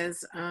is,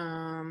 it's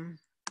on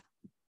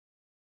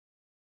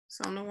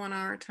the 1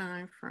 hour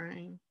time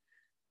frame.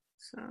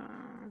 So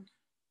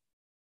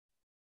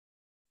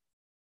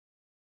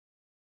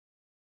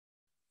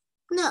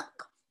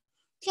look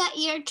at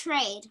your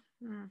trade.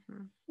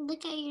 Mm-hmm.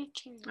 Look at your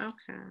trade.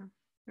 Okay,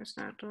 it's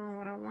not doing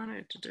what I wanted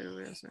it to do,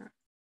 is it?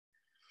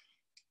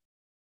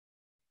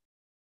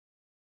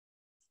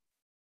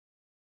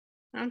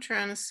 I'm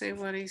trying to see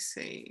what he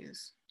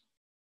sees.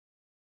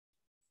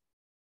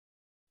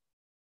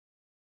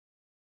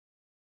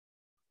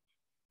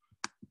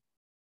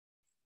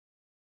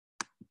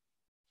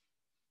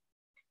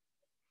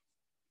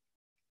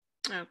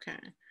 Okay,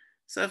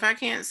 so if I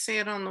can't see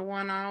it on the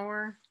 1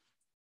 hour,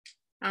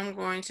 I'm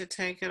going to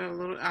take it a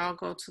little, I'll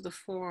go to the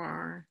 4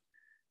 hour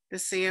to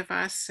see if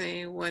I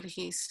see what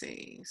he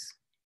sees.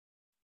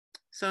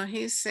 So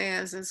he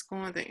says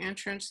the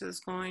entrance is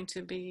going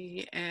to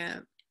be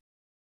at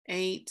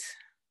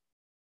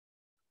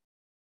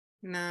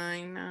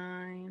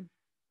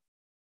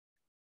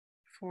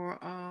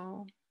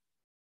 89940.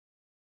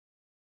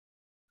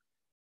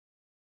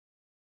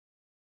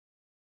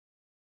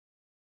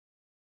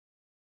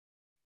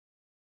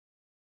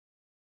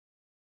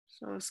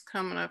 So it's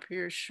coming up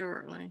here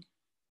shortly.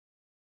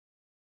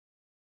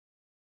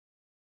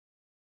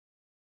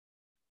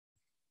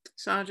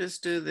 So I'll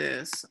just do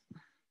this.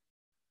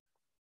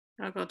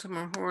 I'll go to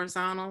my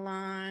horizontal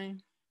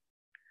line,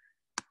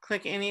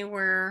 click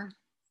anywhere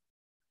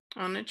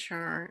on the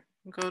chart,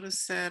 go to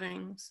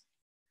settings,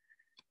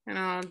 and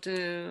I'll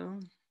do,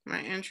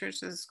 my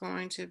entrance is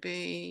going to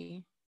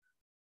be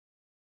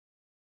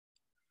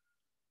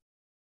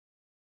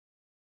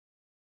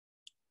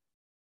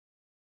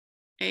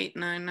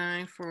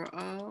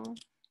 89940.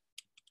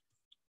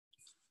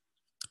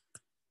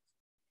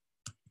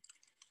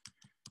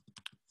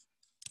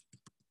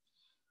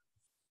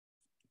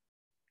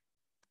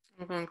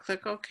 I'm going to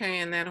click OK,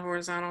 and that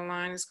horizontal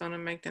line is going to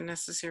make the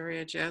necessary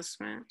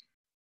adjustment.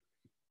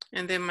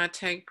 And then my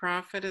take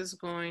profit is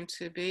going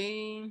to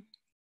be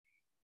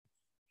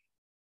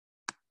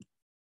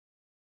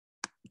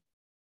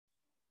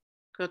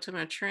go to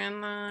my trend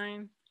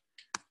line,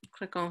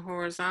 click on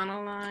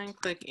horizontal line,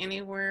 click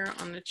anywhere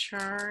on the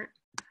chart.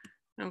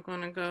 I'm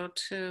going to go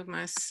to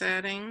my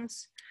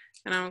settings,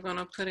 and I'm going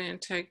to put in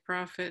take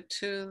profit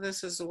 2.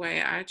 This is the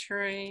way I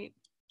trade.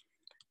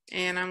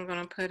 And I'm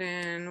going to put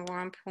in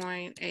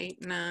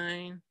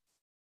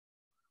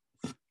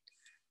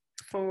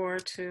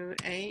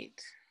 1.89428.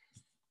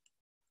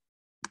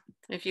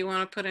 If you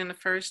want to put in the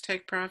first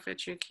take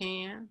profit, you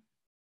can.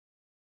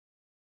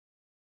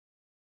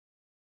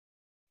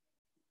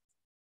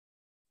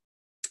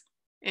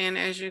 And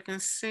as you can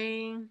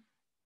see,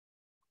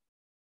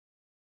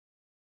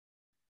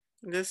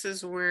 this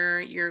is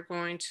where you're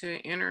going to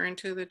enter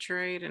into the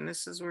trade, and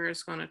this is where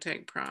it's going to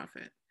take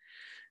profit.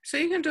 So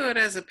you can do it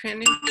as a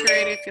pending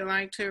trade if you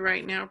like to.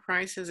 Right now,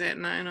 price is at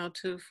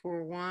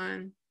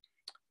 90241.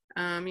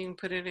 You can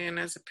put it in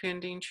as a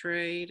pending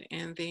trade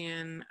and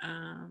then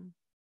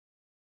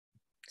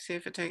see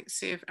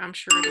if I'm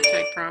sure it'll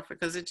take profit,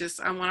 because it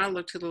just, when I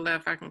look to the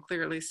left, I can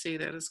clearly see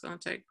that it's going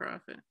to take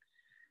profit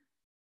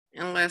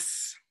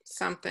unless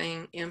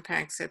something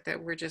impacts it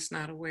that we're just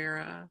not aware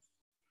of.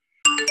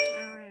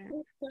 All right.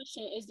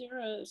 Question: is there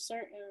a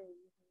certain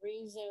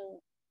reason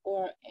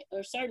or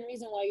certain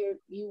reason why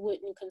you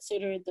wouldn't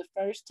consider the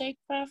first take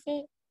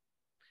profit?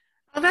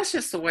 Oh, that's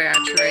just the way I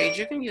trade.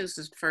 You can use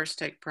the first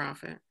take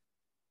profit.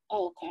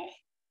 Okay.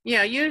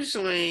 Yeah,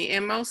 usually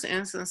in most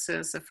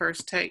instances, the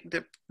first take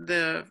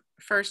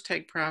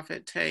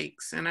profit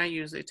takes, and I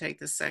usually take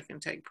the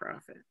second take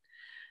profit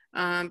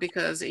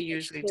because it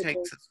usually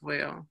takes as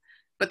well.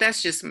 But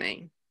that's just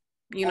me.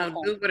 You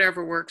know, do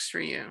whatever works for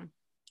you.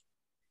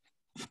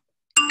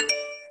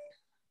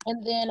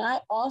 And then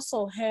I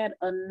also had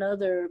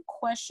another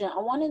question. I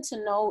wanted to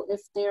know if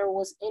there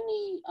was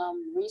any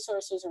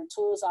resources or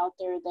tools out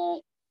there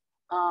that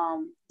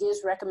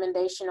gives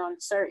recommendation on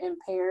certain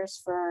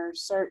pairs for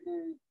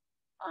certain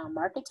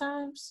market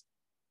times.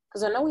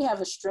 Because I know we have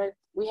the strength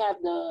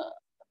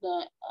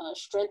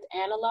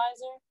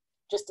analyzer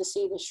just to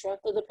see the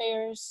strength of the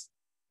pairs.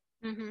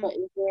 Mm-hmm. But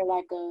is there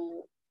like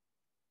a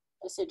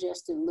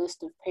suggested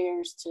list of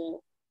pairs to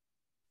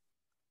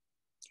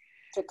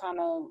kind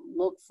of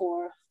look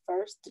for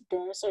first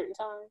during a certain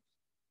time?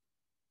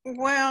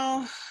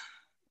 Well,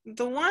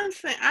 the one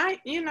thing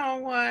you know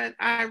what,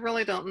 I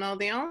really don't know.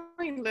 The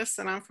only list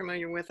that I'm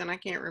familiar with, and I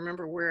can't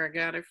remember where I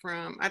got it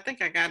from. I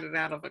think I got it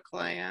out of a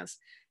class,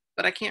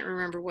 but I can't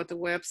remember what the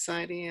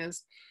website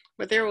is.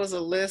 But there was a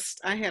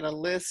list. I had a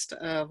list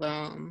of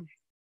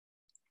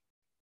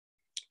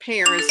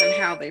pairs and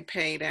how they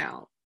paid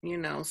out, you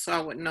know, so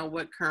I would know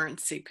what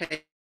currency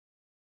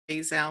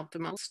pays out the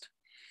most.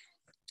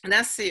 And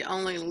that's the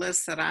only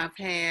list that I've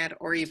had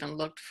or even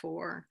looked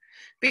for.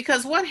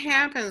 Because what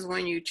happens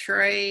when you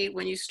trade,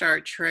 when you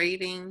start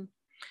trading,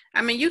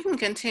 I mean, you can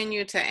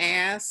continue to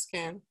ask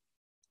and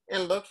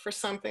look for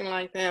something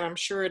like that. I'm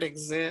sure it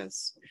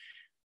exists.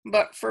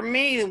 But for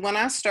me, when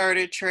I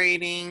started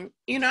trading,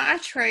 you know, I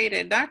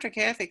traded, Dr.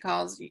 Kathy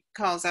calls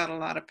out a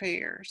lot of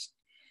pairs.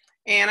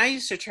 And I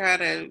used to try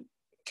to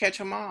catch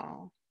them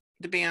all,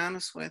 to be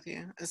honest with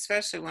you,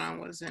 especially when I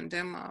was in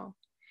demo.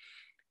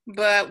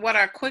 But what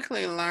I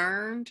quickly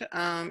learned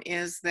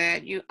is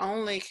that you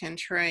only can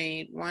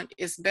trade one.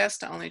 It's best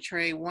to only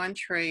trade one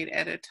trade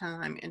at a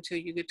time until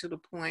you get to the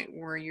point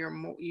where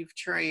you've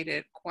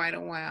traded quite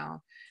a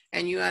while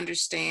and you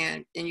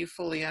understand and you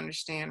fully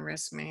understand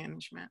risk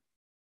management.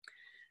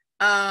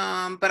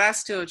 But I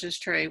still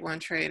just trade one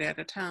trade at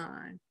a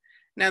time.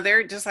 Now,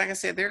 just like I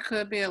said, there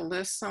could be a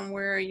list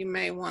somewhere. You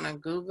may want to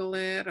Google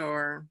it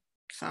or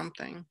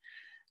something.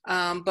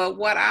 But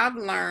what I've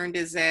learned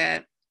is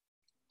that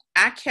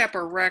I kept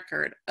a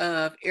record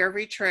of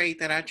every trade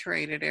that I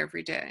traded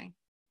every day.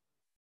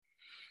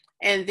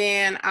 And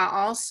then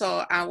I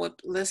would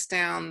list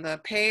down the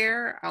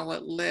pair. I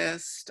would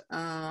list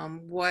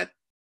what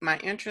my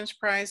entrance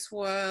price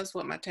was,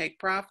 what my take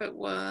profit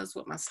was,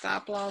 what my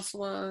stop loss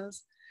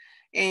was.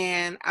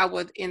 And I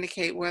would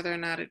indicate whether or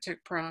not it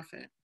took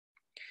profit.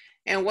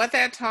 And what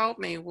that taught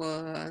me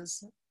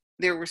was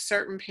there were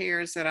certain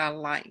pairs that I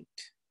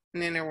liked,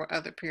 and then there were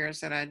other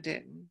pairs that I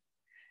didn't.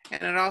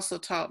 And it also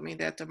taught me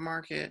that the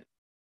market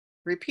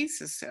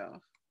repeats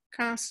itself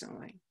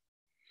constantly.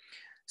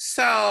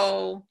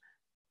 So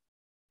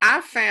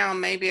I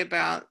found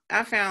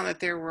that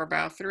there were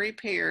about 3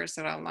 pairs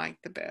that I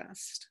liked the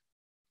best.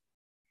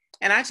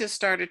 And I just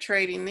started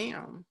trading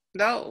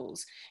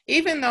those.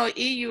 Even though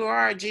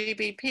EUR,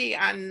 GBP,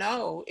 I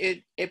know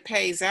it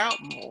pays out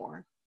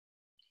more.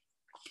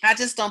 I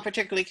just don't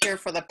particularly care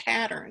for the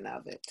pattern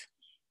of it.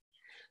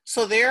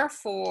 So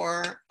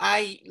therefore,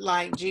 I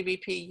like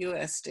GBP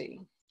USD.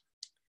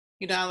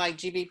 You know, I like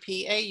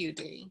GBP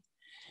AUD.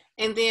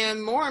 And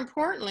then more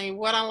importantly,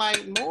 what I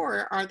like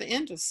more are the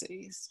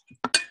indices.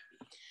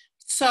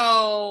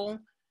 So,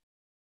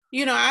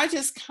 you know, I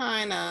just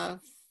kind of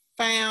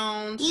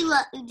found.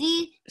 Can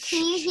you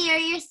hear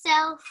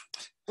yourself?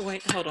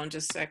 Wait, hold on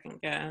just a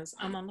second, guys.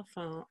 I'm on the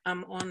phone.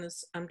 I'm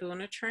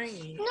doing a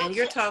training. And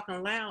you're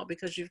talking loud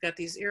because you've got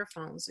these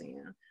earphones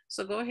in.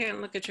 So go ahead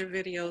and look at your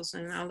videos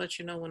and I'll let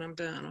you know when I'm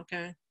done,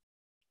 okay?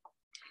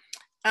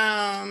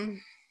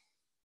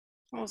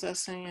 What was I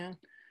saying?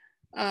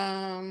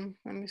 Let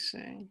me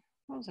see.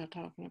 What was I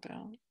talking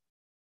about?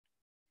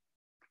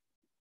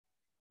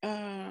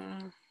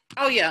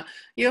 Oh yeah,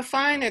 you'll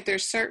find that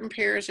there's certain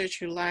pairs that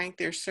you like,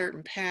 there's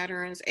certain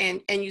patterns,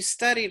 and you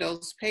study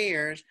those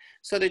pairs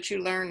so that you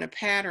learn the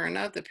pattern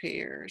of the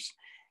pairs.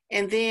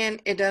 And then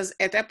at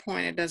that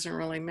point, it doesn't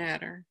really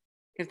matter,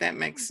 if that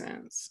makes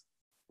sense.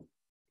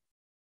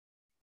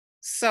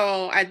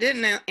 So I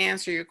didn't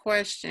answer your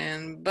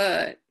question,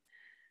 but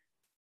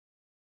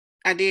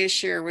I did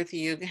share with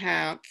you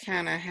how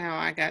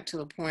I got to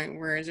the point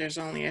where there's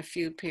only a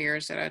few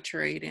pairs that I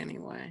trade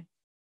anyway.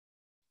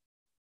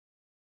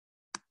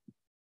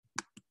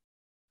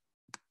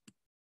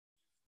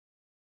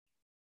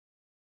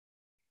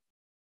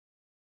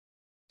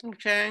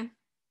 Okay.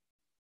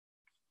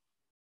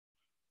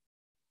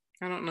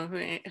 I don't know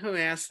who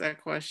asked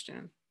that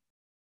question.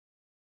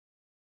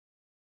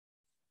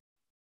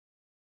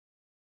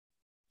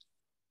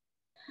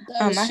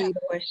 That was I she. have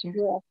a question.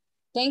 Yeah.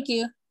 Thank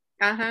you.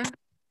 Uh-huh.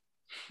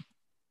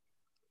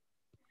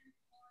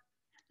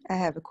 I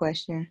have a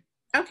question.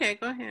 Okay,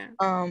 go ahead.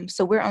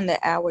 So we're on the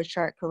hour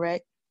chart,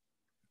 correct?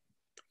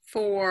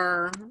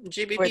 For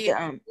GBP? For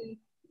the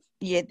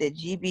the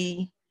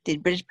GB, the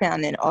British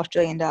pound and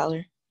Australian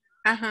dollar.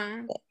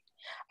 Uh-huh.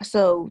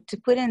 So to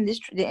put in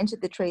into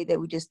the trade that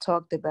we just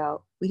talked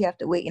about, we have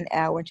to wait an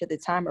hour until the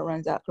timer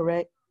runs out,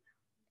 correct?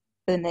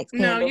 For the next No,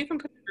 candle. you can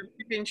put it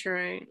in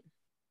trade.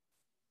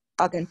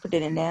 I can put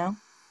it in now.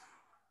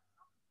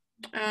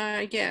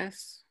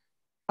 Yes.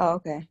 Oh,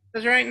 okay.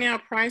 Because right now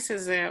price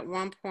is at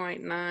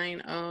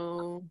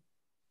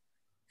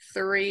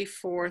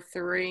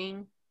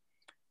 1.90343.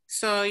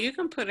 So you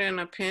can put in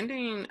a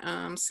pending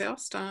sell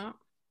stop.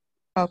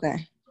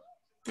 Okay.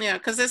 Yeah,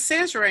 because it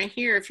says right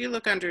here, if you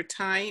look under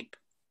type,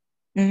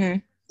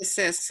 it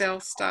says sell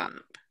stop.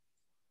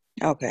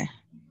 Okay.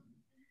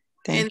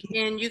 Thank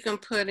you. And you can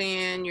put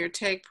in your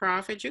take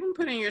profit. You can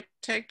put in your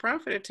take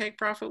profit at take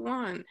profit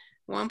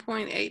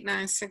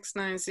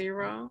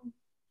 1.896690.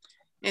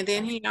 And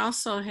then he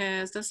also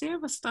has, does he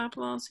have a stop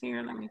loss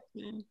here? Let me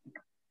see.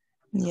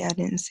 Yeah, I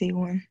didn't see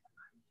one.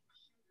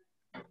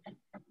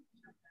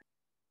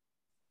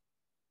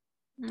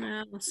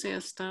 No, I don't see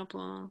a stop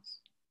loss.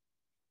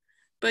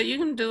 But you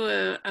can do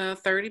a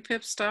 30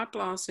 pip stop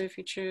loss if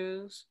you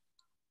choose.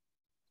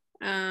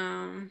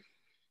 So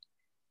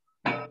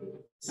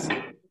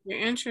your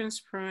entrance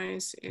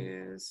price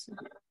is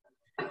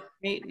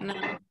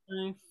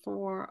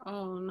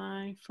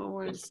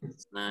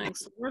 899409469.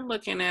 So we're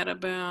looking at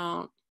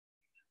about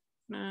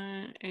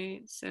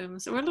 987.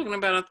 So we're looking at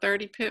about a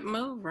 30 pip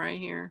move right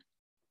here.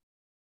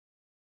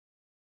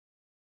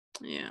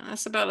 Yeah,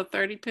 that's about a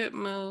 30 pip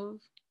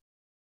move.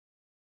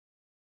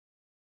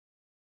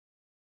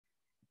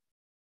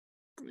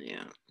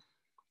 Yeah,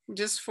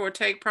 just for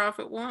take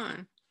profit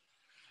 1.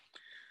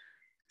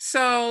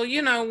 So,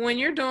 you know, when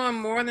you're doing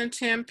more than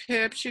 10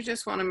 pips, you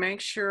just want to make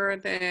sure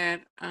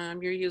that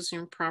you're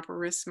using proper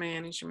risk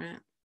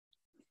management.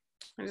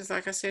 And just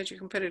like I said, you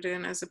can put it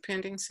in as a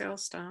pending sell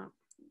stop.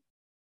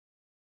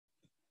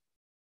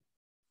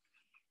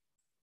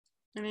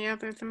 Any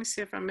other? Let me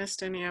see if I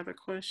missed any other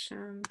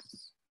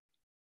questions.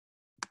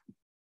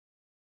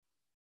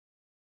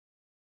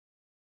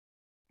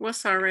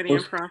 What's already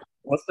in profit?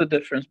 What's the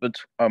difference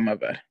between? Oh, my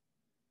bad.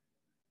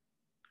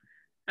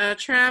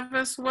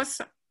 Travis, what's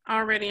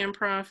already in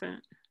profit?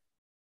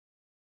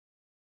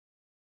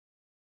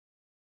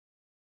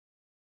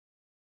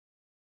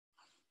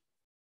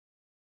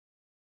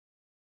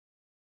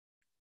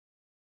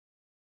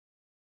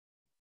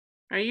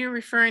 Are you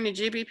referring to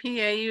GBP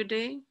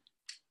AUD?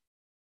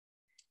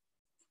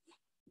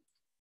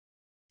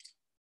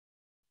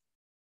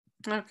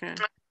 Okay.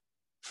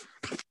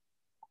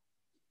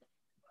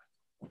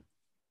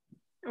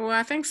 Well,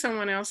 I think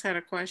someone else had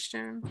a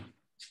question.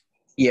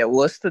 Yeah,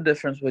 what's the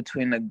difference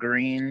between the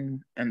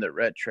green and the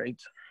red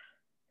trades?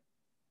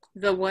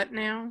 The what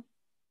now?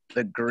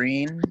 The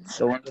green,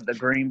 the one with the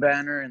green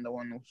banner, and the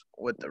one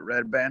with the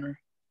red banner.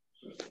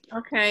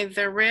 Okay,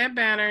 the red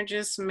banner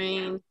just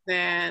means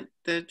that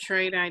the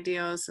trade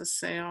ideal is a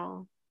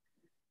sell.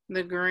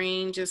 The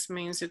green just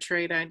means the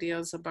trade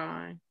ideal is a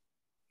buy.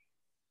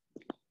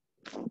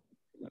 All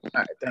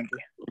right, thank you.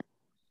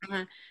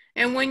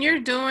 And when you're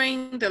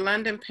doing the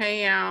London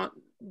payout,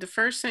 the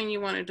first thing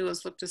you want to do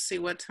is look to see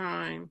what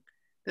time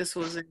this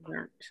was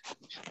entered,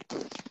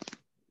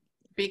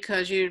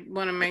 because you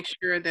want to make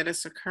sure that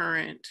it's a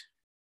current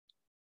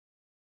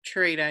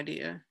trade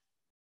idea.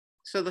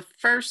 So the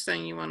first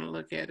thing you want to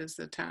look at is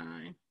the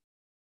time.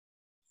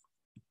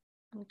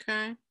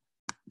 Okay.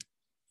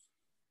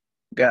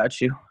 Got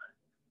you.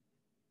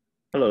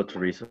 Hello,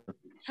 Theresa.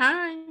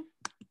 Hi.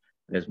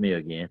 It's me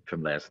again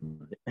from last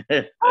night.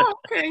 Oh,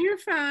 okay, you're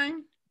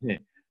fine.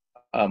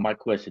 My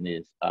question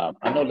is,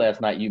 I know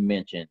last night you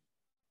mentioned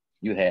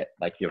you had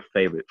like your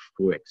favorite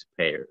Forex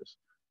pairs.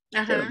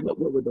 What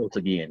were those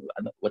again?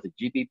 Was it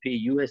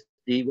GBP,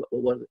 USD? What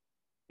was it?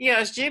 Yeah,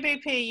 it's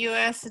GBP,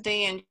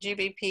 USD, and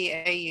GBP,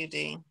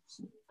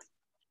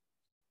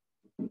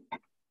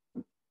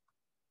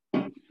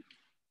 AUD.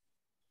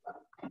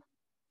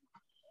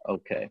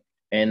 Okay.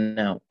 And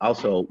now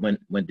also when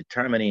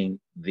determining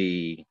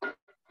the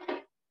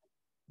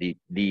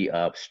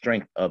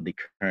strength of the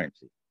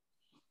currency.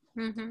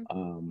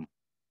 For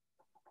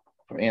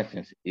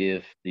instance,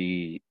 if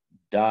the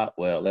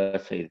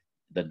let's say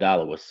the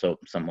dollar was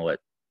somewhat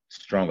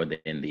stronger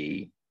than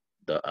the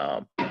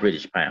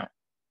British pound.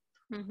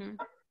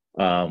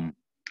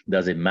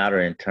 Does it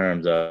matter in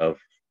terms of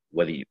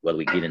whether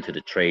we get into the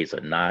trades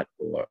or not?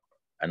 Or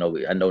I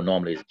know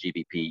normally it's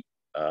GBP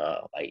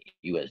like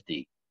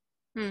USD.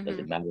 Does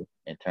it matter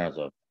in terms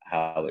of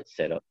how it's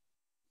set up?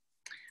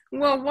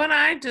 Well, what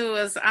I do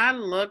is I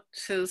look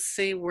to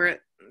see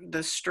where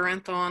the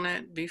strength on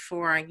it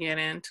before I get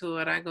into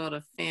it. I go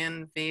to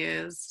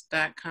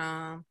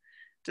finviz.com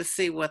to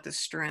see what the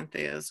strength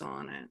is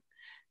on it.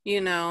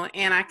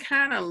 and I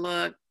kind of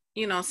look,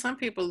 some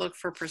people look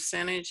for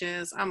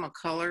percentages. I'm a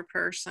color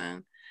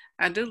person.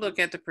 I do look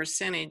at the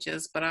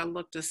percentages, but I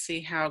look to see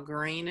how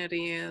green it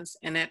is,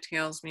 and that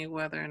tells me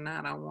whether or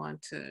not I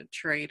want to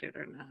trade it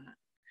or not.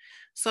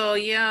 So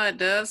yeah, it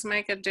does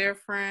make a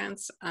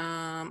difference.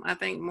 I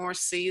think more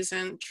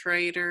seasoned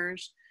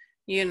traders,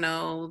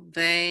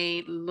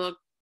 they look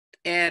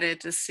at it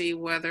to see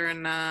whether or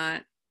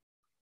not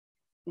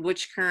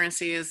which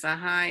currency is the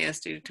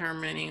highest, to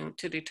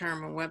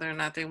determine whether or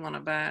not they want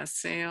to buy or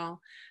sell.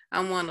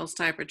 I'm one of those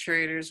type of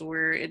traders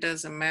where it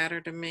doesn't matter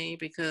to me,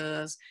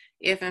 because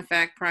if in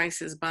fact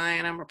price is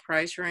buying, I'm a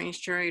price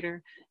range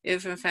trader.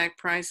 If in fact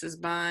price is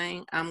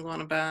buying, I'm going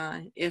to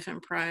buy. If in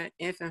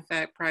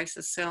fact price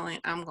is selling,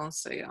 I'm going to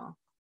sell.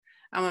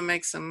 I'm going to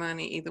make some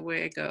money either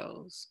way it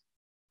goes.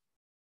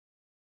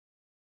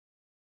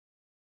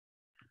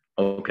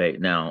 Okay,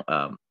 now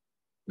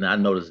I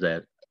noticed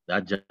that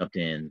I jumped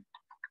in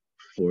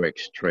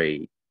Forex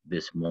trade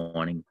this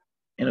morning,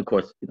 and of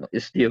course,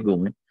 it's still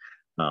going.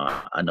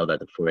 I know that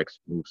the Forex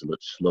moves a little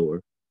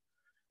slower.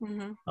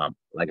 Mm-hmm.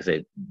 Like I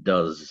said,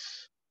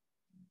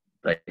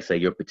 like I say,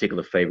 your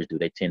particular favorites, do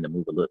they tend to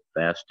move a little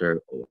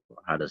faster, or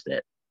how does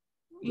that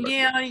work?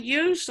 Yeah,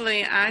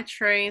 usually I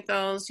trade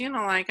those,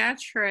 like I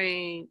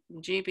trade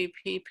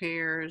GBP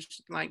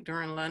pairs like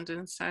during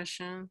London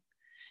session.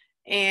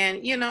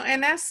 And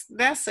and that's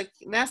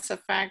a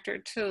factor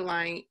too.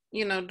 Like,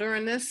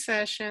 during this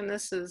session,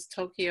 this is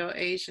Tokyo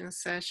Asian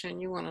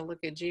session, you want to look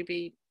at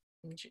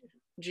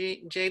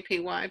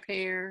JPY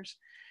pairs,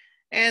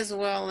 as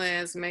well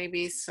as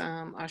maybe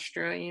some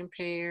Australian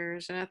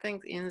pairs, and I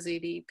think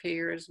NZD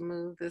pairs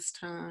move this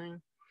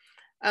time.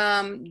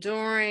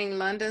 During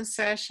London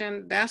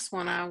session, that's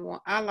when I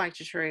like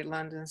to trade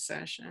London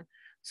session.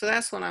 So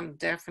that's when I'm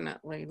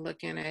definitely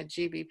looking at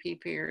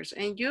GBP pairs.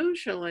 And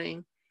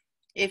usually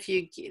if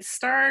you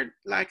start,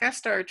 like I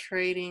start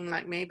trading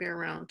like maybe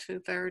around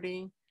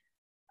 2:30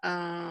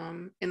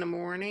 in the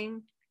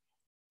morning.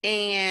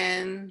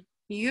 And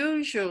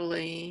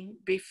usually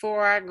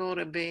before I go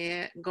to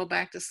bed, go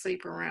back to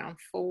sleep around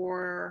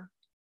 4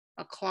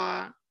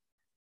 o'clock,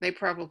 they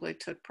probably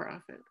took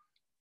profit.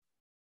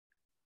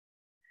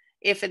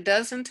 If it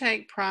doesn't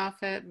take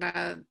profit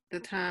by the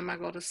time I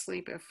go to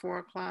sleep at 4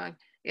 o'clock,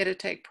 it'll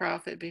take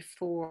profit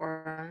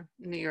before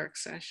New York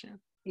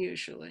session,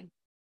 usually.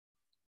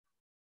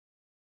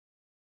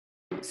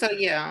 So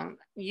yeah,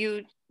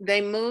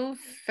 they move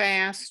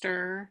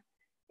faster,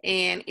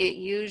 and it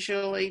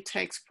usually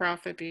takes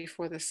profit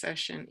before the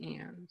session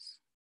ends.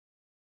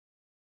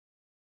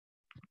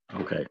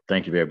 Okay,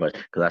 thank you very much.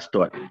 Because I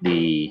start our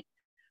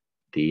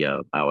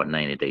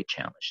 90-day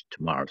challenge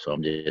tomorrow, so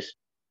I'm just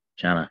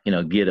trying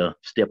to get a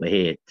step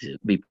ahead to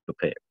be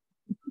prepared.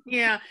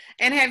 Yeah,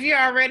 and have you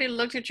already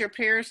looked at your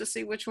pairs to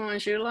see which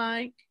ones you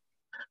like?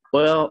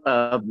 Well,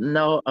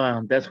 no,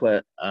 that's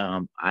what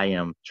I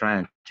am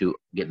trying to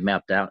get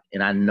mapped out.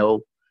 And I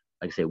know,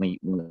 like I said, when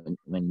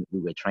we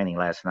were training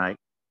last night,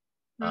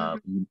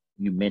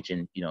 you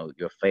mentioned,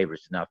 your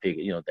favorites, and I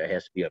figured, there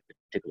has to be a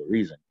particular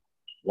reason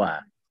why.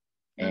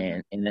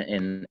 And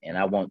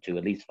I want to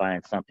at least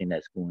find something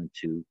that's going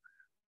to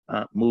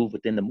move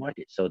within the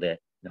market, so that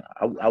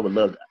I would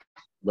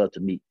love to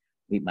meet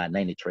my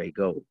 90 trade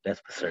goal.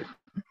 That's for certain.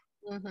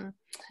 Mm-hmm.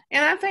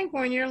 And I think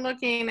when you're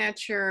looking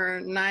at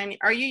your 90,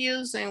 are you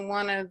using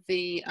one of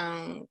the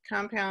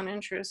compound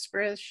interest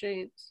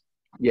spreadsheets?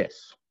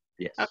 Yes,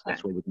 Okay.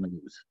 That's what we're going to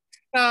use.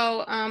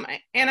 So,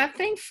 and I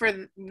think for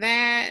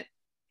that,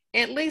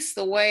 at least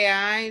the way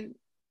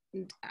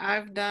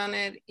I've done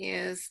it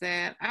is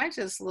that I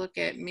just look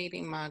at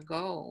meeting my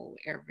goal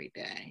every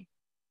day.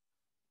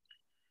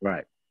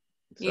 Right.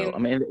 So, I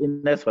mean,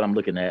 and that's what I'm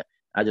looking at.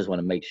 I just want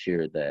to make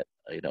sure that,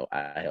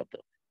 I have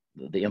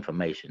the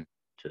information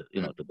to,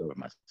 to govern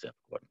myself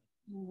accordingly.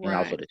 Right. And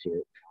also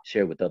to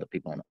share with other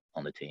people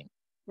on the team.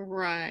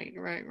 Right.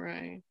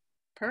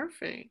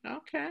 Perfect.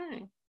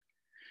 Okay.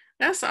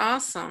 That's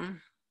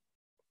awesome.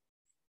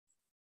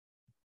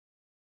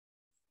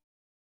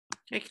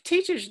 It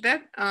teaches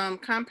that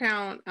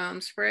compound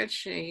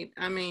spreadsheet.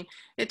 I mean,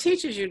 it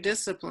teaches you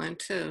discipline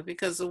too,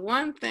 because the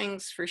one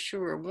thing's for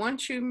sure,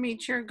 once you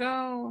meet your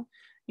goal,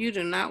 you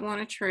do not want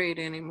to trade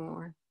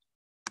anymore.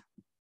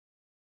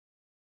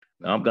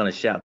 I'm going to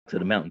shout to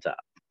the mountaintop.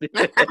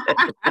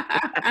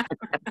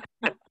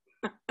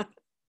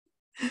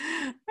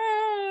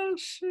 Oh,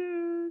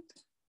 shoot.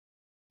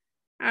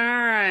 All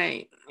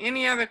right.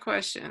 Any other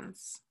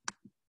questions?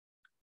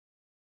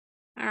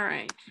 All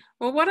right.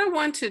 Well, what I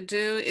want to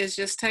do is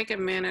just take a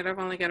minute. I've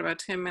only got about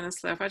 10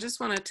 minutes left. I just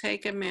want to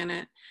take a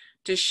minute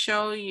to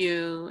show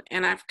you,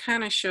 and I've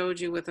kind of showed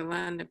you with the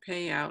London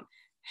payout,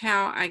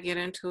 how I get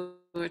into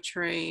a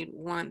trade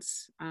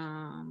once,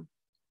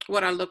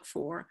 what I look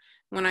for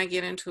when I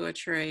get into a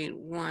trade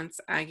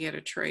once I get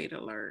a trade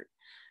alert.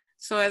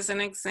 So as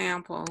an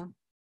example,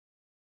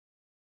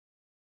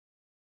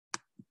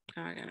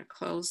 I gotta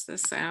close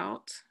this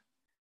out.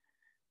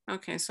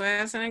 Okay, so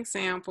as an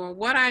example,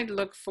 what I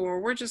look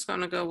for, we're just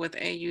gonna go with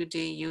AUD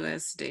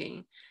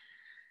USD.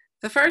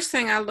 The first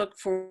thing I look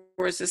for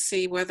is to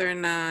see whether or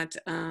not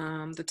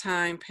the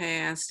time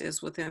passed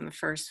is within the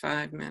first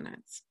 5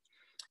 minutes.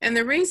 And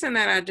the reason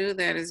that I do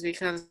that is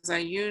because I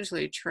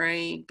usually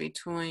trade the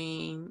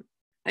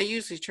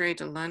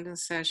London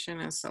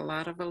session. It's a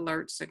lot of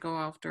alerts that go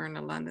off during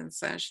the London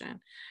session.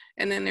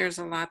 And then there's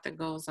a lot that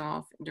goes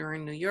off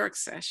during New York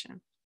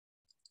session.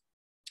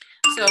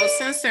 So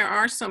since there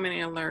are so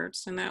many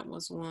alerts, and that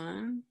was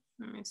one,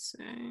 let me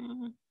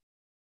see.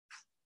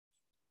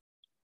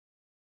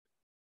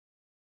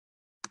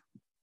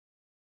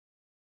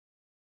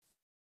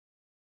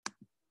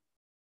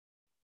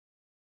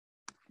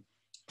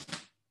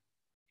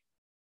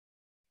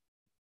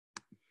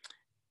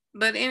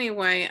 But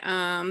anyway,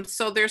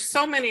 so there's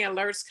so many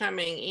alerts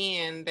coming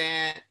in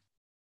that,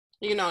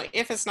 you know,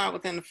 if it's not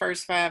within the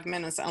first 5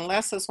 minutes,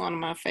 unless it's one of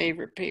my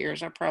favorite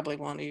pairs, I probably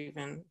won't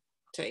even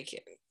take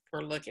it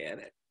or look at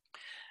it.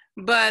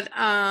 But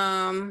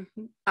I'm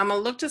gonna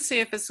look to see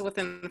if it's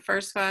within the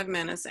first 5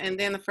 minutes. And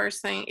then the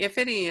first thing, if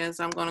it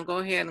is, I'm gonna go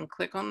ahead and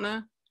click on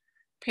the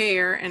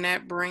pair, and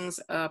that brings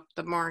up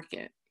the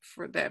market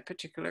for that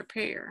particular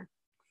pair.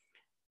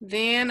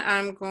 Then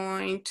I'm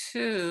going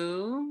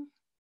to,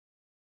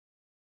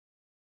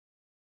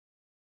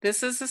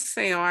 this is a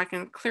sale. I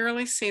can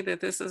clearly see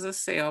that this is a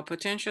sale,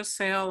 potential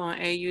sale on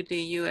AUD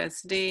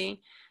USD.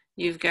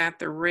 You've got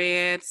the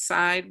red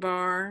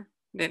sidebar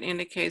that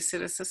indicates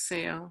that it's a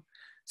sale.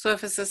 So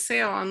if it's a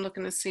sale, I'm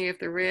looking to see if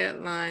the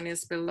red line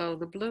is below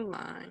the blue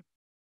line.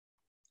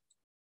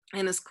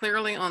 And it's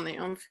clearly on the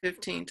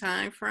M15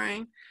 time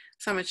frame.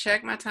 So I'm gonna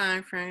check my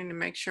time frame to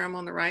make sure I'm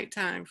on the right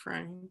time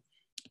frame.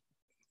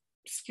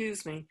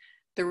 Excuse me.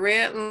 The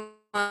red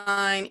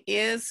line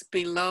is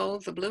below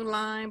the blue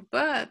line,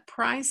 but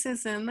price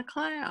is in the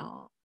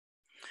cloud.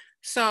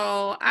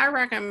 So I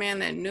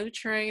recommend that new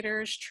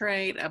traders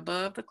trade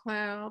above the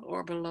cloud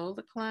or below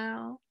the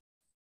cloud,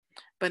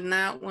 but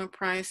not when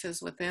price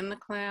is within the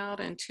cloud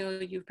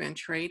until you've been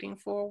trading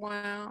for a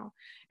while,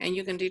 and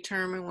you can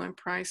determine when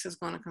price is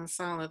going to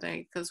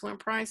consolidate, because when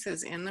price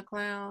is in the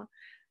cloud,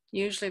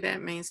 usually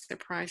that means the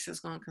price is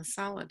going to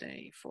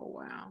consolidate for a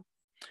while.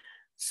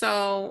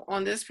 So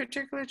on this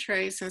particular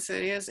trade, since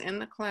it is in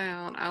the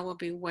cloud, I will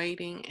be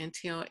waiting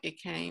until it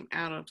came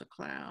out of the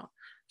cloud.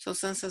 So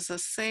since it's a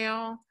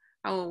sale,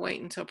 I will wait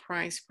until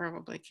price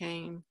probably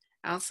came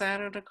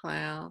outside of the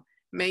cloud,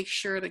 make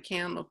sure the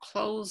candle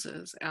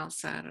closes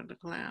outside of the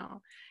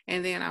cloud,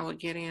 and then I would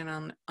get in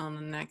on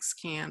the next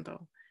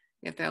candle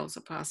if that was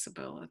a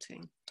possibility.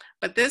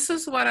 But this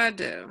is what I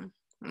do,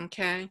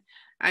 okay?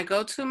 I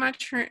go to my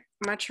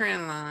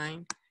trend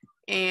line,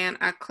 and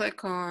I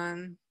click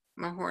on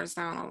my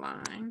horizontal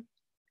line,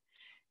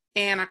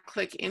 and I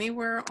click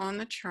anywhere on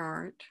the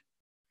chart,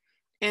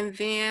 and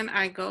then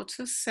I go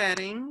to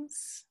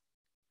settings,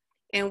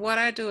 and what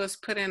I do is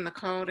put in the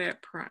called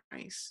at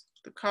price.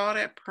 The called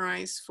at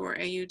price for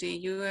AUD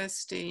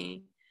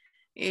USD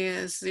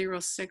is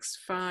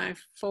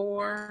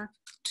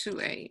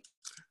 0.65428.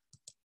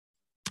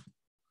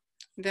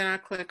 Then I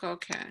click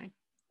OK.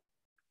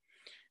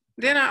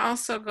 Then I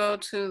also go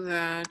to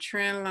the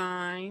trend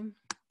line,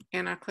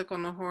 and I click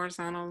on the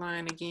horizontal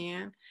line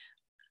again,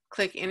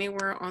 click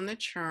anywhere on the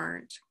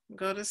chart,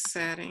 go to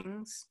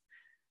settings.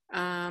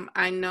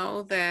 I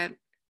know that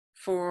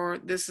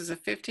this is a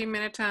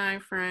 15-minute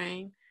time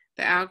frame.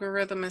 The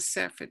algorithm is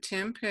set for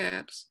 10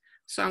 pips.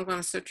 So I'm going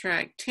to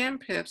subtract 10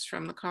 pips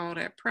from the called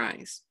at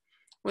price,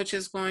 which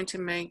is going to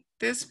make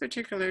this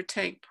particular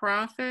take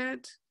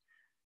profit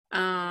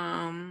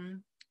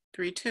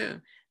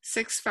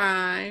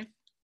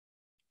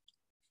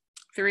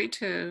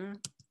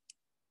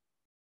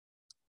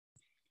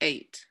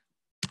 6532.8.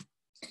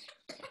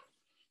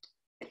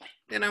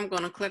 Then I'm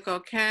going to click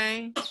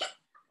OK,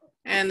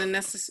 and the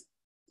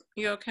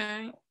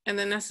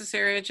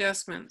necessary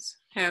adjustments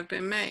have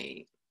been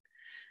made.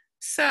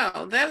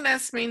 So that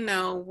lets me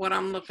know what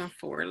I'm looking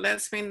for. It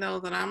lets me know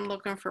that I'm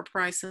looking for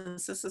price.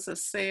 Since this is a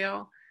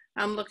sale,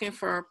 I'm looking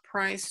for a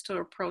price to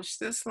approach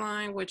this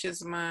line, which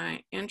is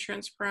my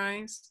entrance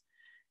price.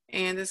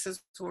 And this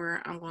is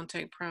where I'm going to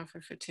take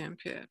profit for 10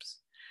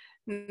 pips.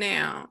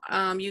 Now,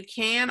 you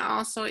can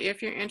also,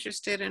 if you're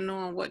interested in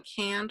knowing what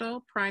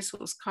candle price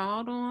was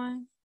called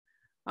on,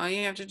 all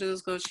you have to do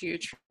is go to your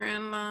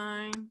trend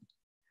line.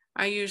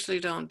 I usually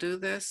don't do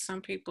this.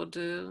 Some people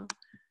do.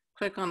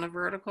 Click on the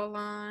vertical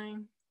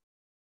line.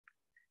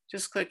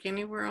 Just click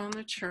anywhere on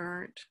the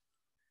chart.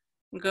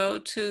 Go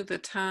to the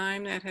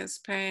time that has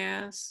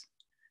passed,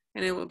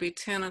 and it will be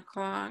 10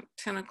 o'clock.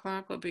 10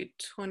 o'clock will be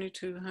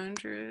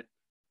 2200.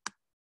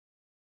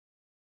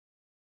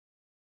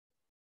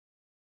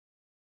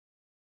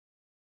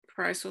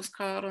 Price was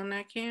called on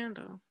that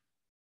candle.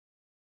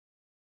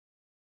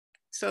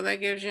 So that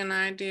gives you an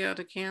idea of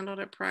the candle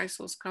that price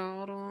was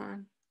called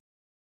on.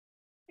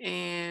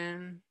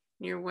 And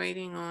you're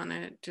waiting on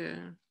it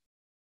to,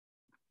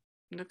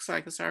 looks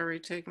like it's already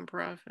taken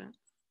profit.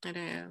 It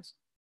has.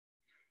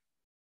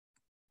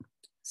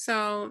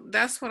 So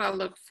that's what I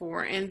look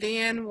for. And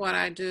then what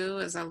I do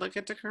is I look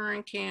at the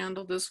current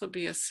candle. This would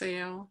be a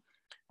sale.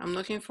 I'm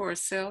looking for a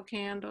sell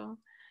candle.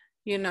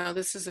 You know,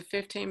 this is a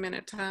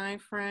 15-minute time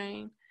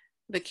frame.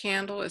 The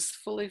candle is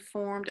fully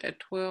formed at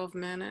 12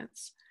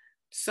 minutes.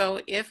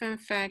 So if in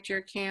fact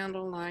your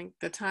candle, like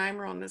the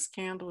timer on this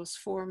candle is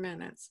 4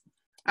 minutes,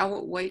 I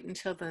would wait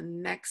until the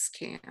next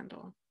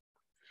candle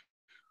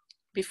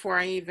before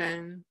I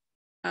even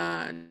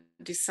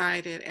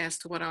decided as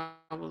to what I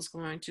was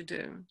going to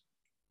do.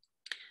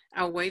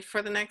 I'll wait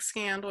for the next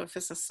candle. If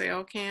it's a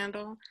sale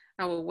candle,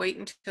 I will wait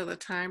until the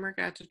timer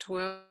got to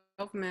 12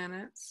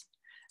 minutes.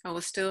 I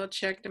will still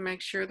check to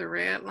make sure the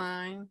red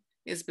line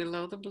is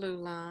below the blue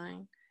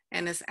line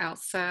and is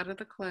outside of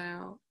the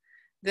cloud.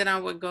 Then I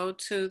would go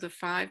to the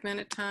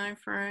 5-minute time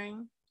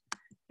frame,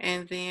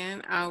 and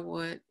then I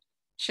would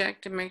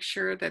check to make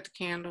sure that the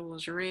candle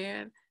was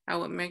red. I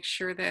would make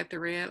sure that the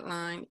red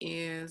line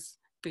is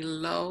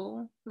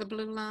below the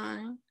blue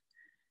line.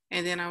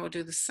 And then I would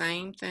do the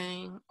same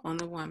thing on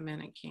the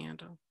 1-minute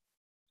candle.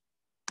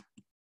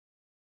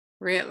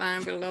 Red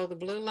line below the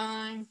blue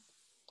line,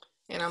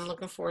 and I'm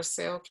looking for a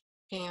sale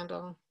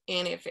candle.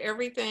 And if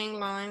everything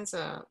lines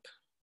up,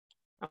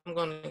 I'm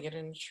going to get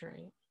in the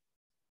trade.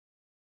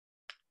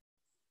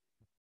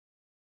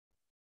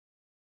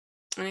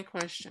 Any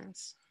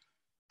questions?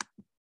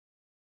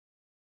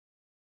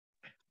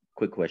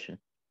 Quick question.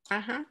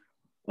 Uh-huh.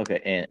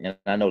 Okay, and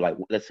I know, like,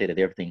 let's say that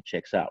everything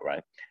checks out,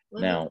 right?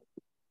 Mhm. Now,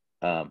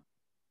 I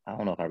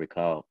don't know if I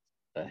recall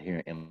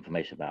hearing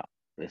information about,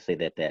 let's say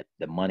that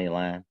the money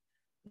line,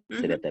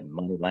 say that that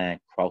money line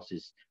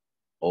crosses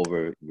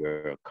over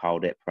your call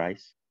debt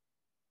price.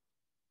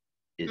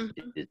 Is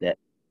that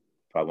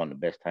probably one of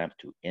the best times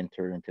to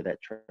enter into that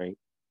trade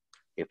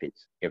if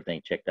it's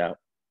everything checked out?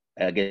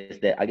 I guess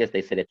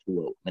they said that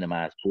to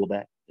minimize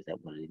pullback. Is that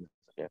what it is?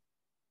 Okay.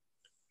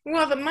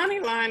 Well, the money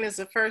line is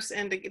the first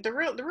indicator.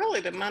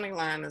 Really, the money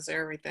line is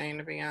everything,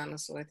 to be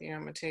honest with you.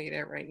 I'm going to tell you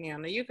that right now.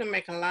 Now, you can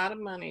make a lot of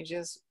money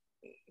just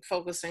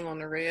focusing on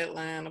the red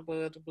line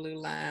above the blue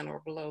line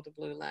or below the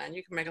blue line.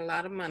 You can make a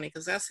lot of money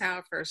because that's how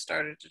I first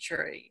started to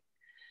trade.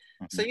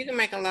 So you can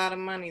make a lot of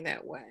money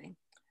that way.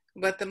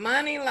 But the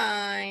money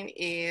line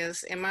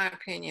is, in my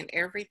opinion,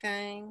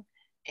 everything.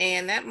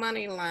 And that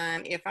money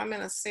line, if I'm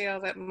in a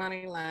sale, that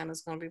money line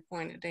is going to be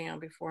pointed down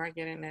before I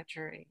get in that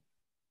trade.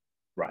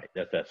 Right.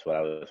 That's what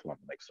I just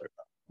wanted to make certain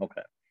of.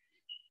 Okay.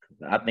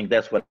 I think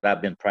that's what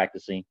I've been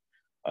practicing.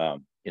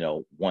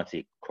 Once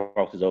it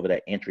crosses over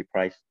that entry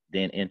price,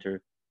 then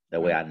enter.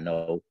 That way I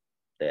know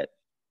that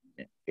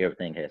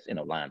everything has,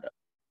 lined up.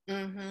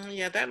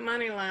 Yeah, that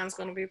money line is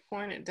going to be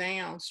pointed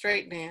down,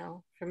 straight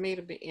down, for me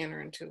to be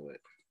entering to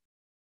it.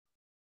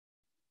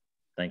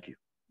 Thank you.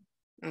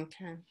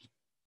 Okay.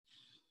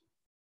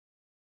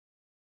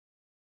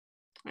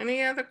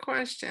 Any other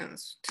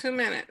questions? 2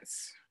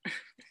 minutes.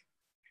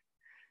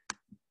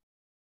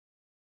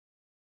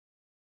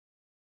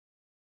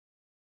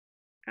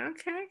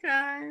 Okay,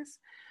 guys.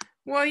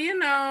 Well,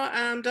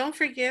 don't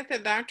forget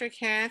that Dr.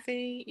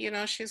 Kathy,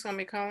 she's going to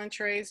be calling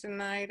trades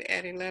tonight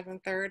at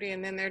 11:30,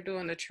 and then they're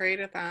doing the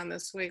trade-a-thon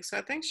this week. So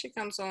I think she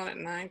comes on at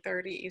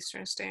 9:30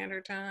 Eastern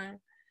Standard Time.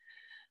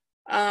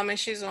 And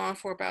she's on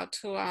for about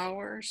 2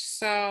 hours.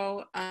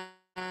 So,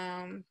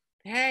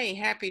 hey,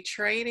 happy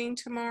trading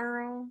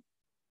tomorrow.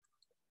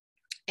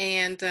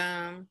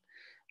 And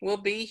we'll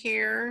be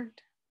here.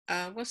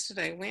 What's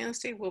today?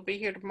 Wednesday. We'll be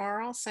here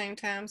tomorrow, same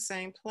time,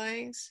 same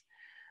place.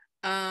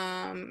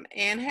 And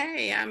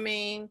hey, I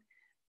mean,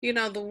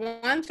 the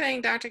one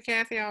thing Dr.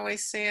 Kathy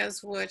always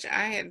says, which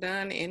I had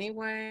done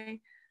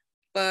anyway,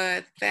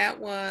 but that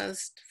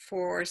was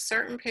for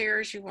certain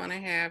pairs, you want to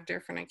have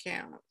different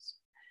accounts.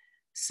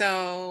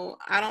 So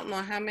I don't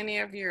know how many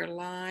of you are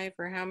live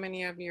or how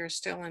many of you are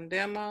still in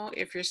demo.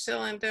 If you're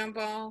still in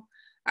demo,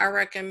 I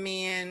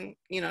recommend,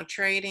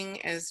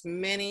 trading as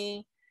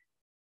many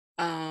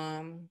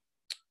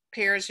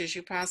pairs as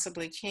you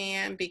possibly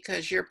can,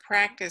 because you're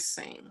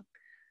practicing.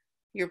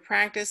 You're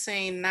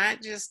practicing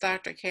not just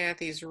Dr.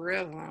 Kathy's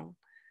rhythm,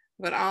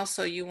 but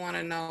also you want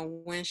to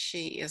know when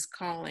she is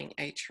calling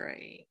a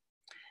trade.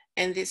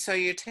 And so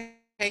you're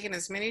taking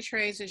as many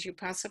trades as you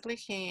possibly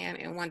can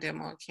in one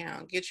demo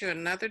account. Get you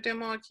another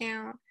demo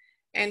account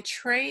and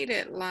trade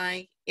it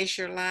like it's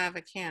your live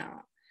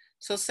account.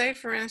 So say,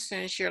 for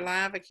instance, your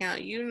live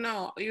account, you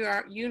know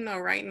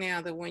right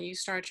now that when you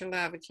start your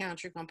live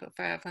account, you're going to put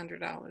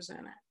 $500 in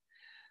it.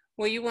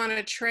 Well, you want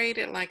to trade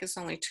it like it's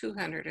only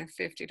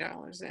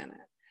 $250 in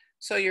it.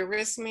 So your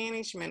risk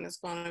management is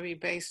going to be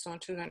based on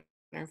 $250,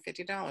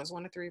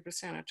 1 to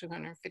 3% of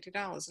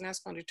 $250, and that's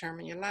going to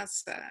determine your lot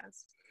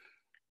size.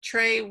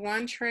 Trade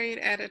one trade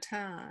at a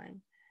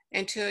time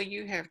until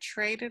you have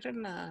traded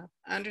enough,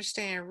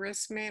 understand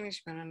risk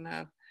management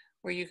enough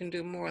where you can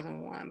do more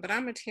than one. But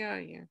I'm going to tell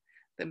you,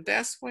 the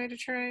best way to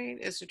trade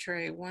is to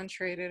trade one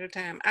trade at a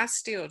time. I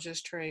still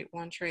just trade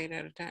one trade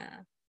at a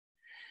time.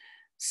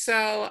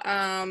 So,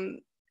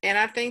 and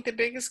I think the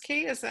biggest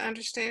key is to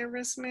understand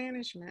risk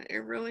management. It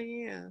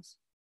really is.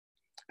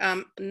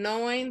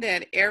 Knowing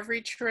that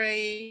every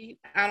trade,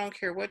 I don't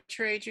care what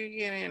trade you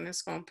get in,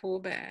 it's going to pull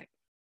back.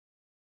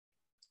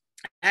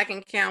 I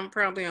can count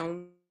probably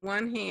on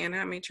one hand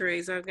how many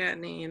trades I've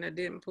gotten in that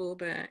didn't pull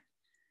back.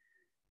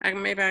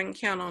 Maybe I can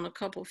count on a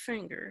couple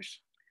fingers.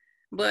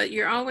 But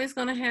you're always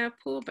going to have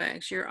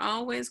pullbacks. You're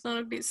always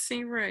going to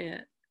see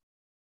red.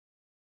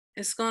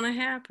 It's going to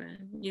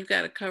happen. You've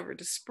got to cover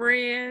the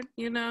spread,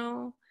 you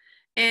know.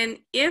 And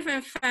if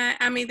in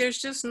fact, I mean, there's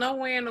just no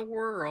way in the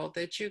world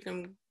that you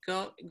can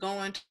go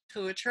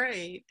into a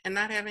trade and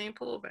not have any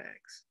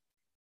pullbacks.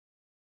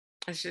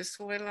 It's just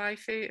the way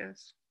life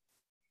is.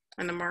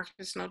 And the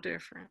market's no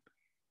different.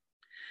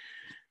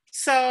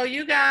 So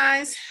you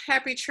guys,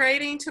 happy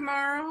trading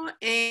tomorrow,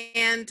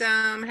 and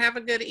have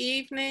a good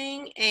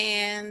evening.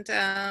 And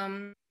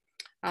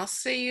I'll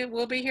see you.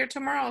 We'll be here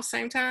tomorrow,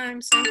 same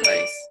time, same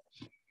place.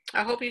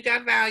 I hope you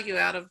got value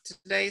out of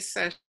today's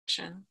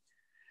session.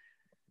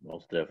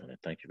 Most definitely.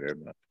 Thank you very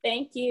much.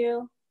 Thank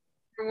you.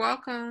 You're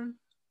welcome.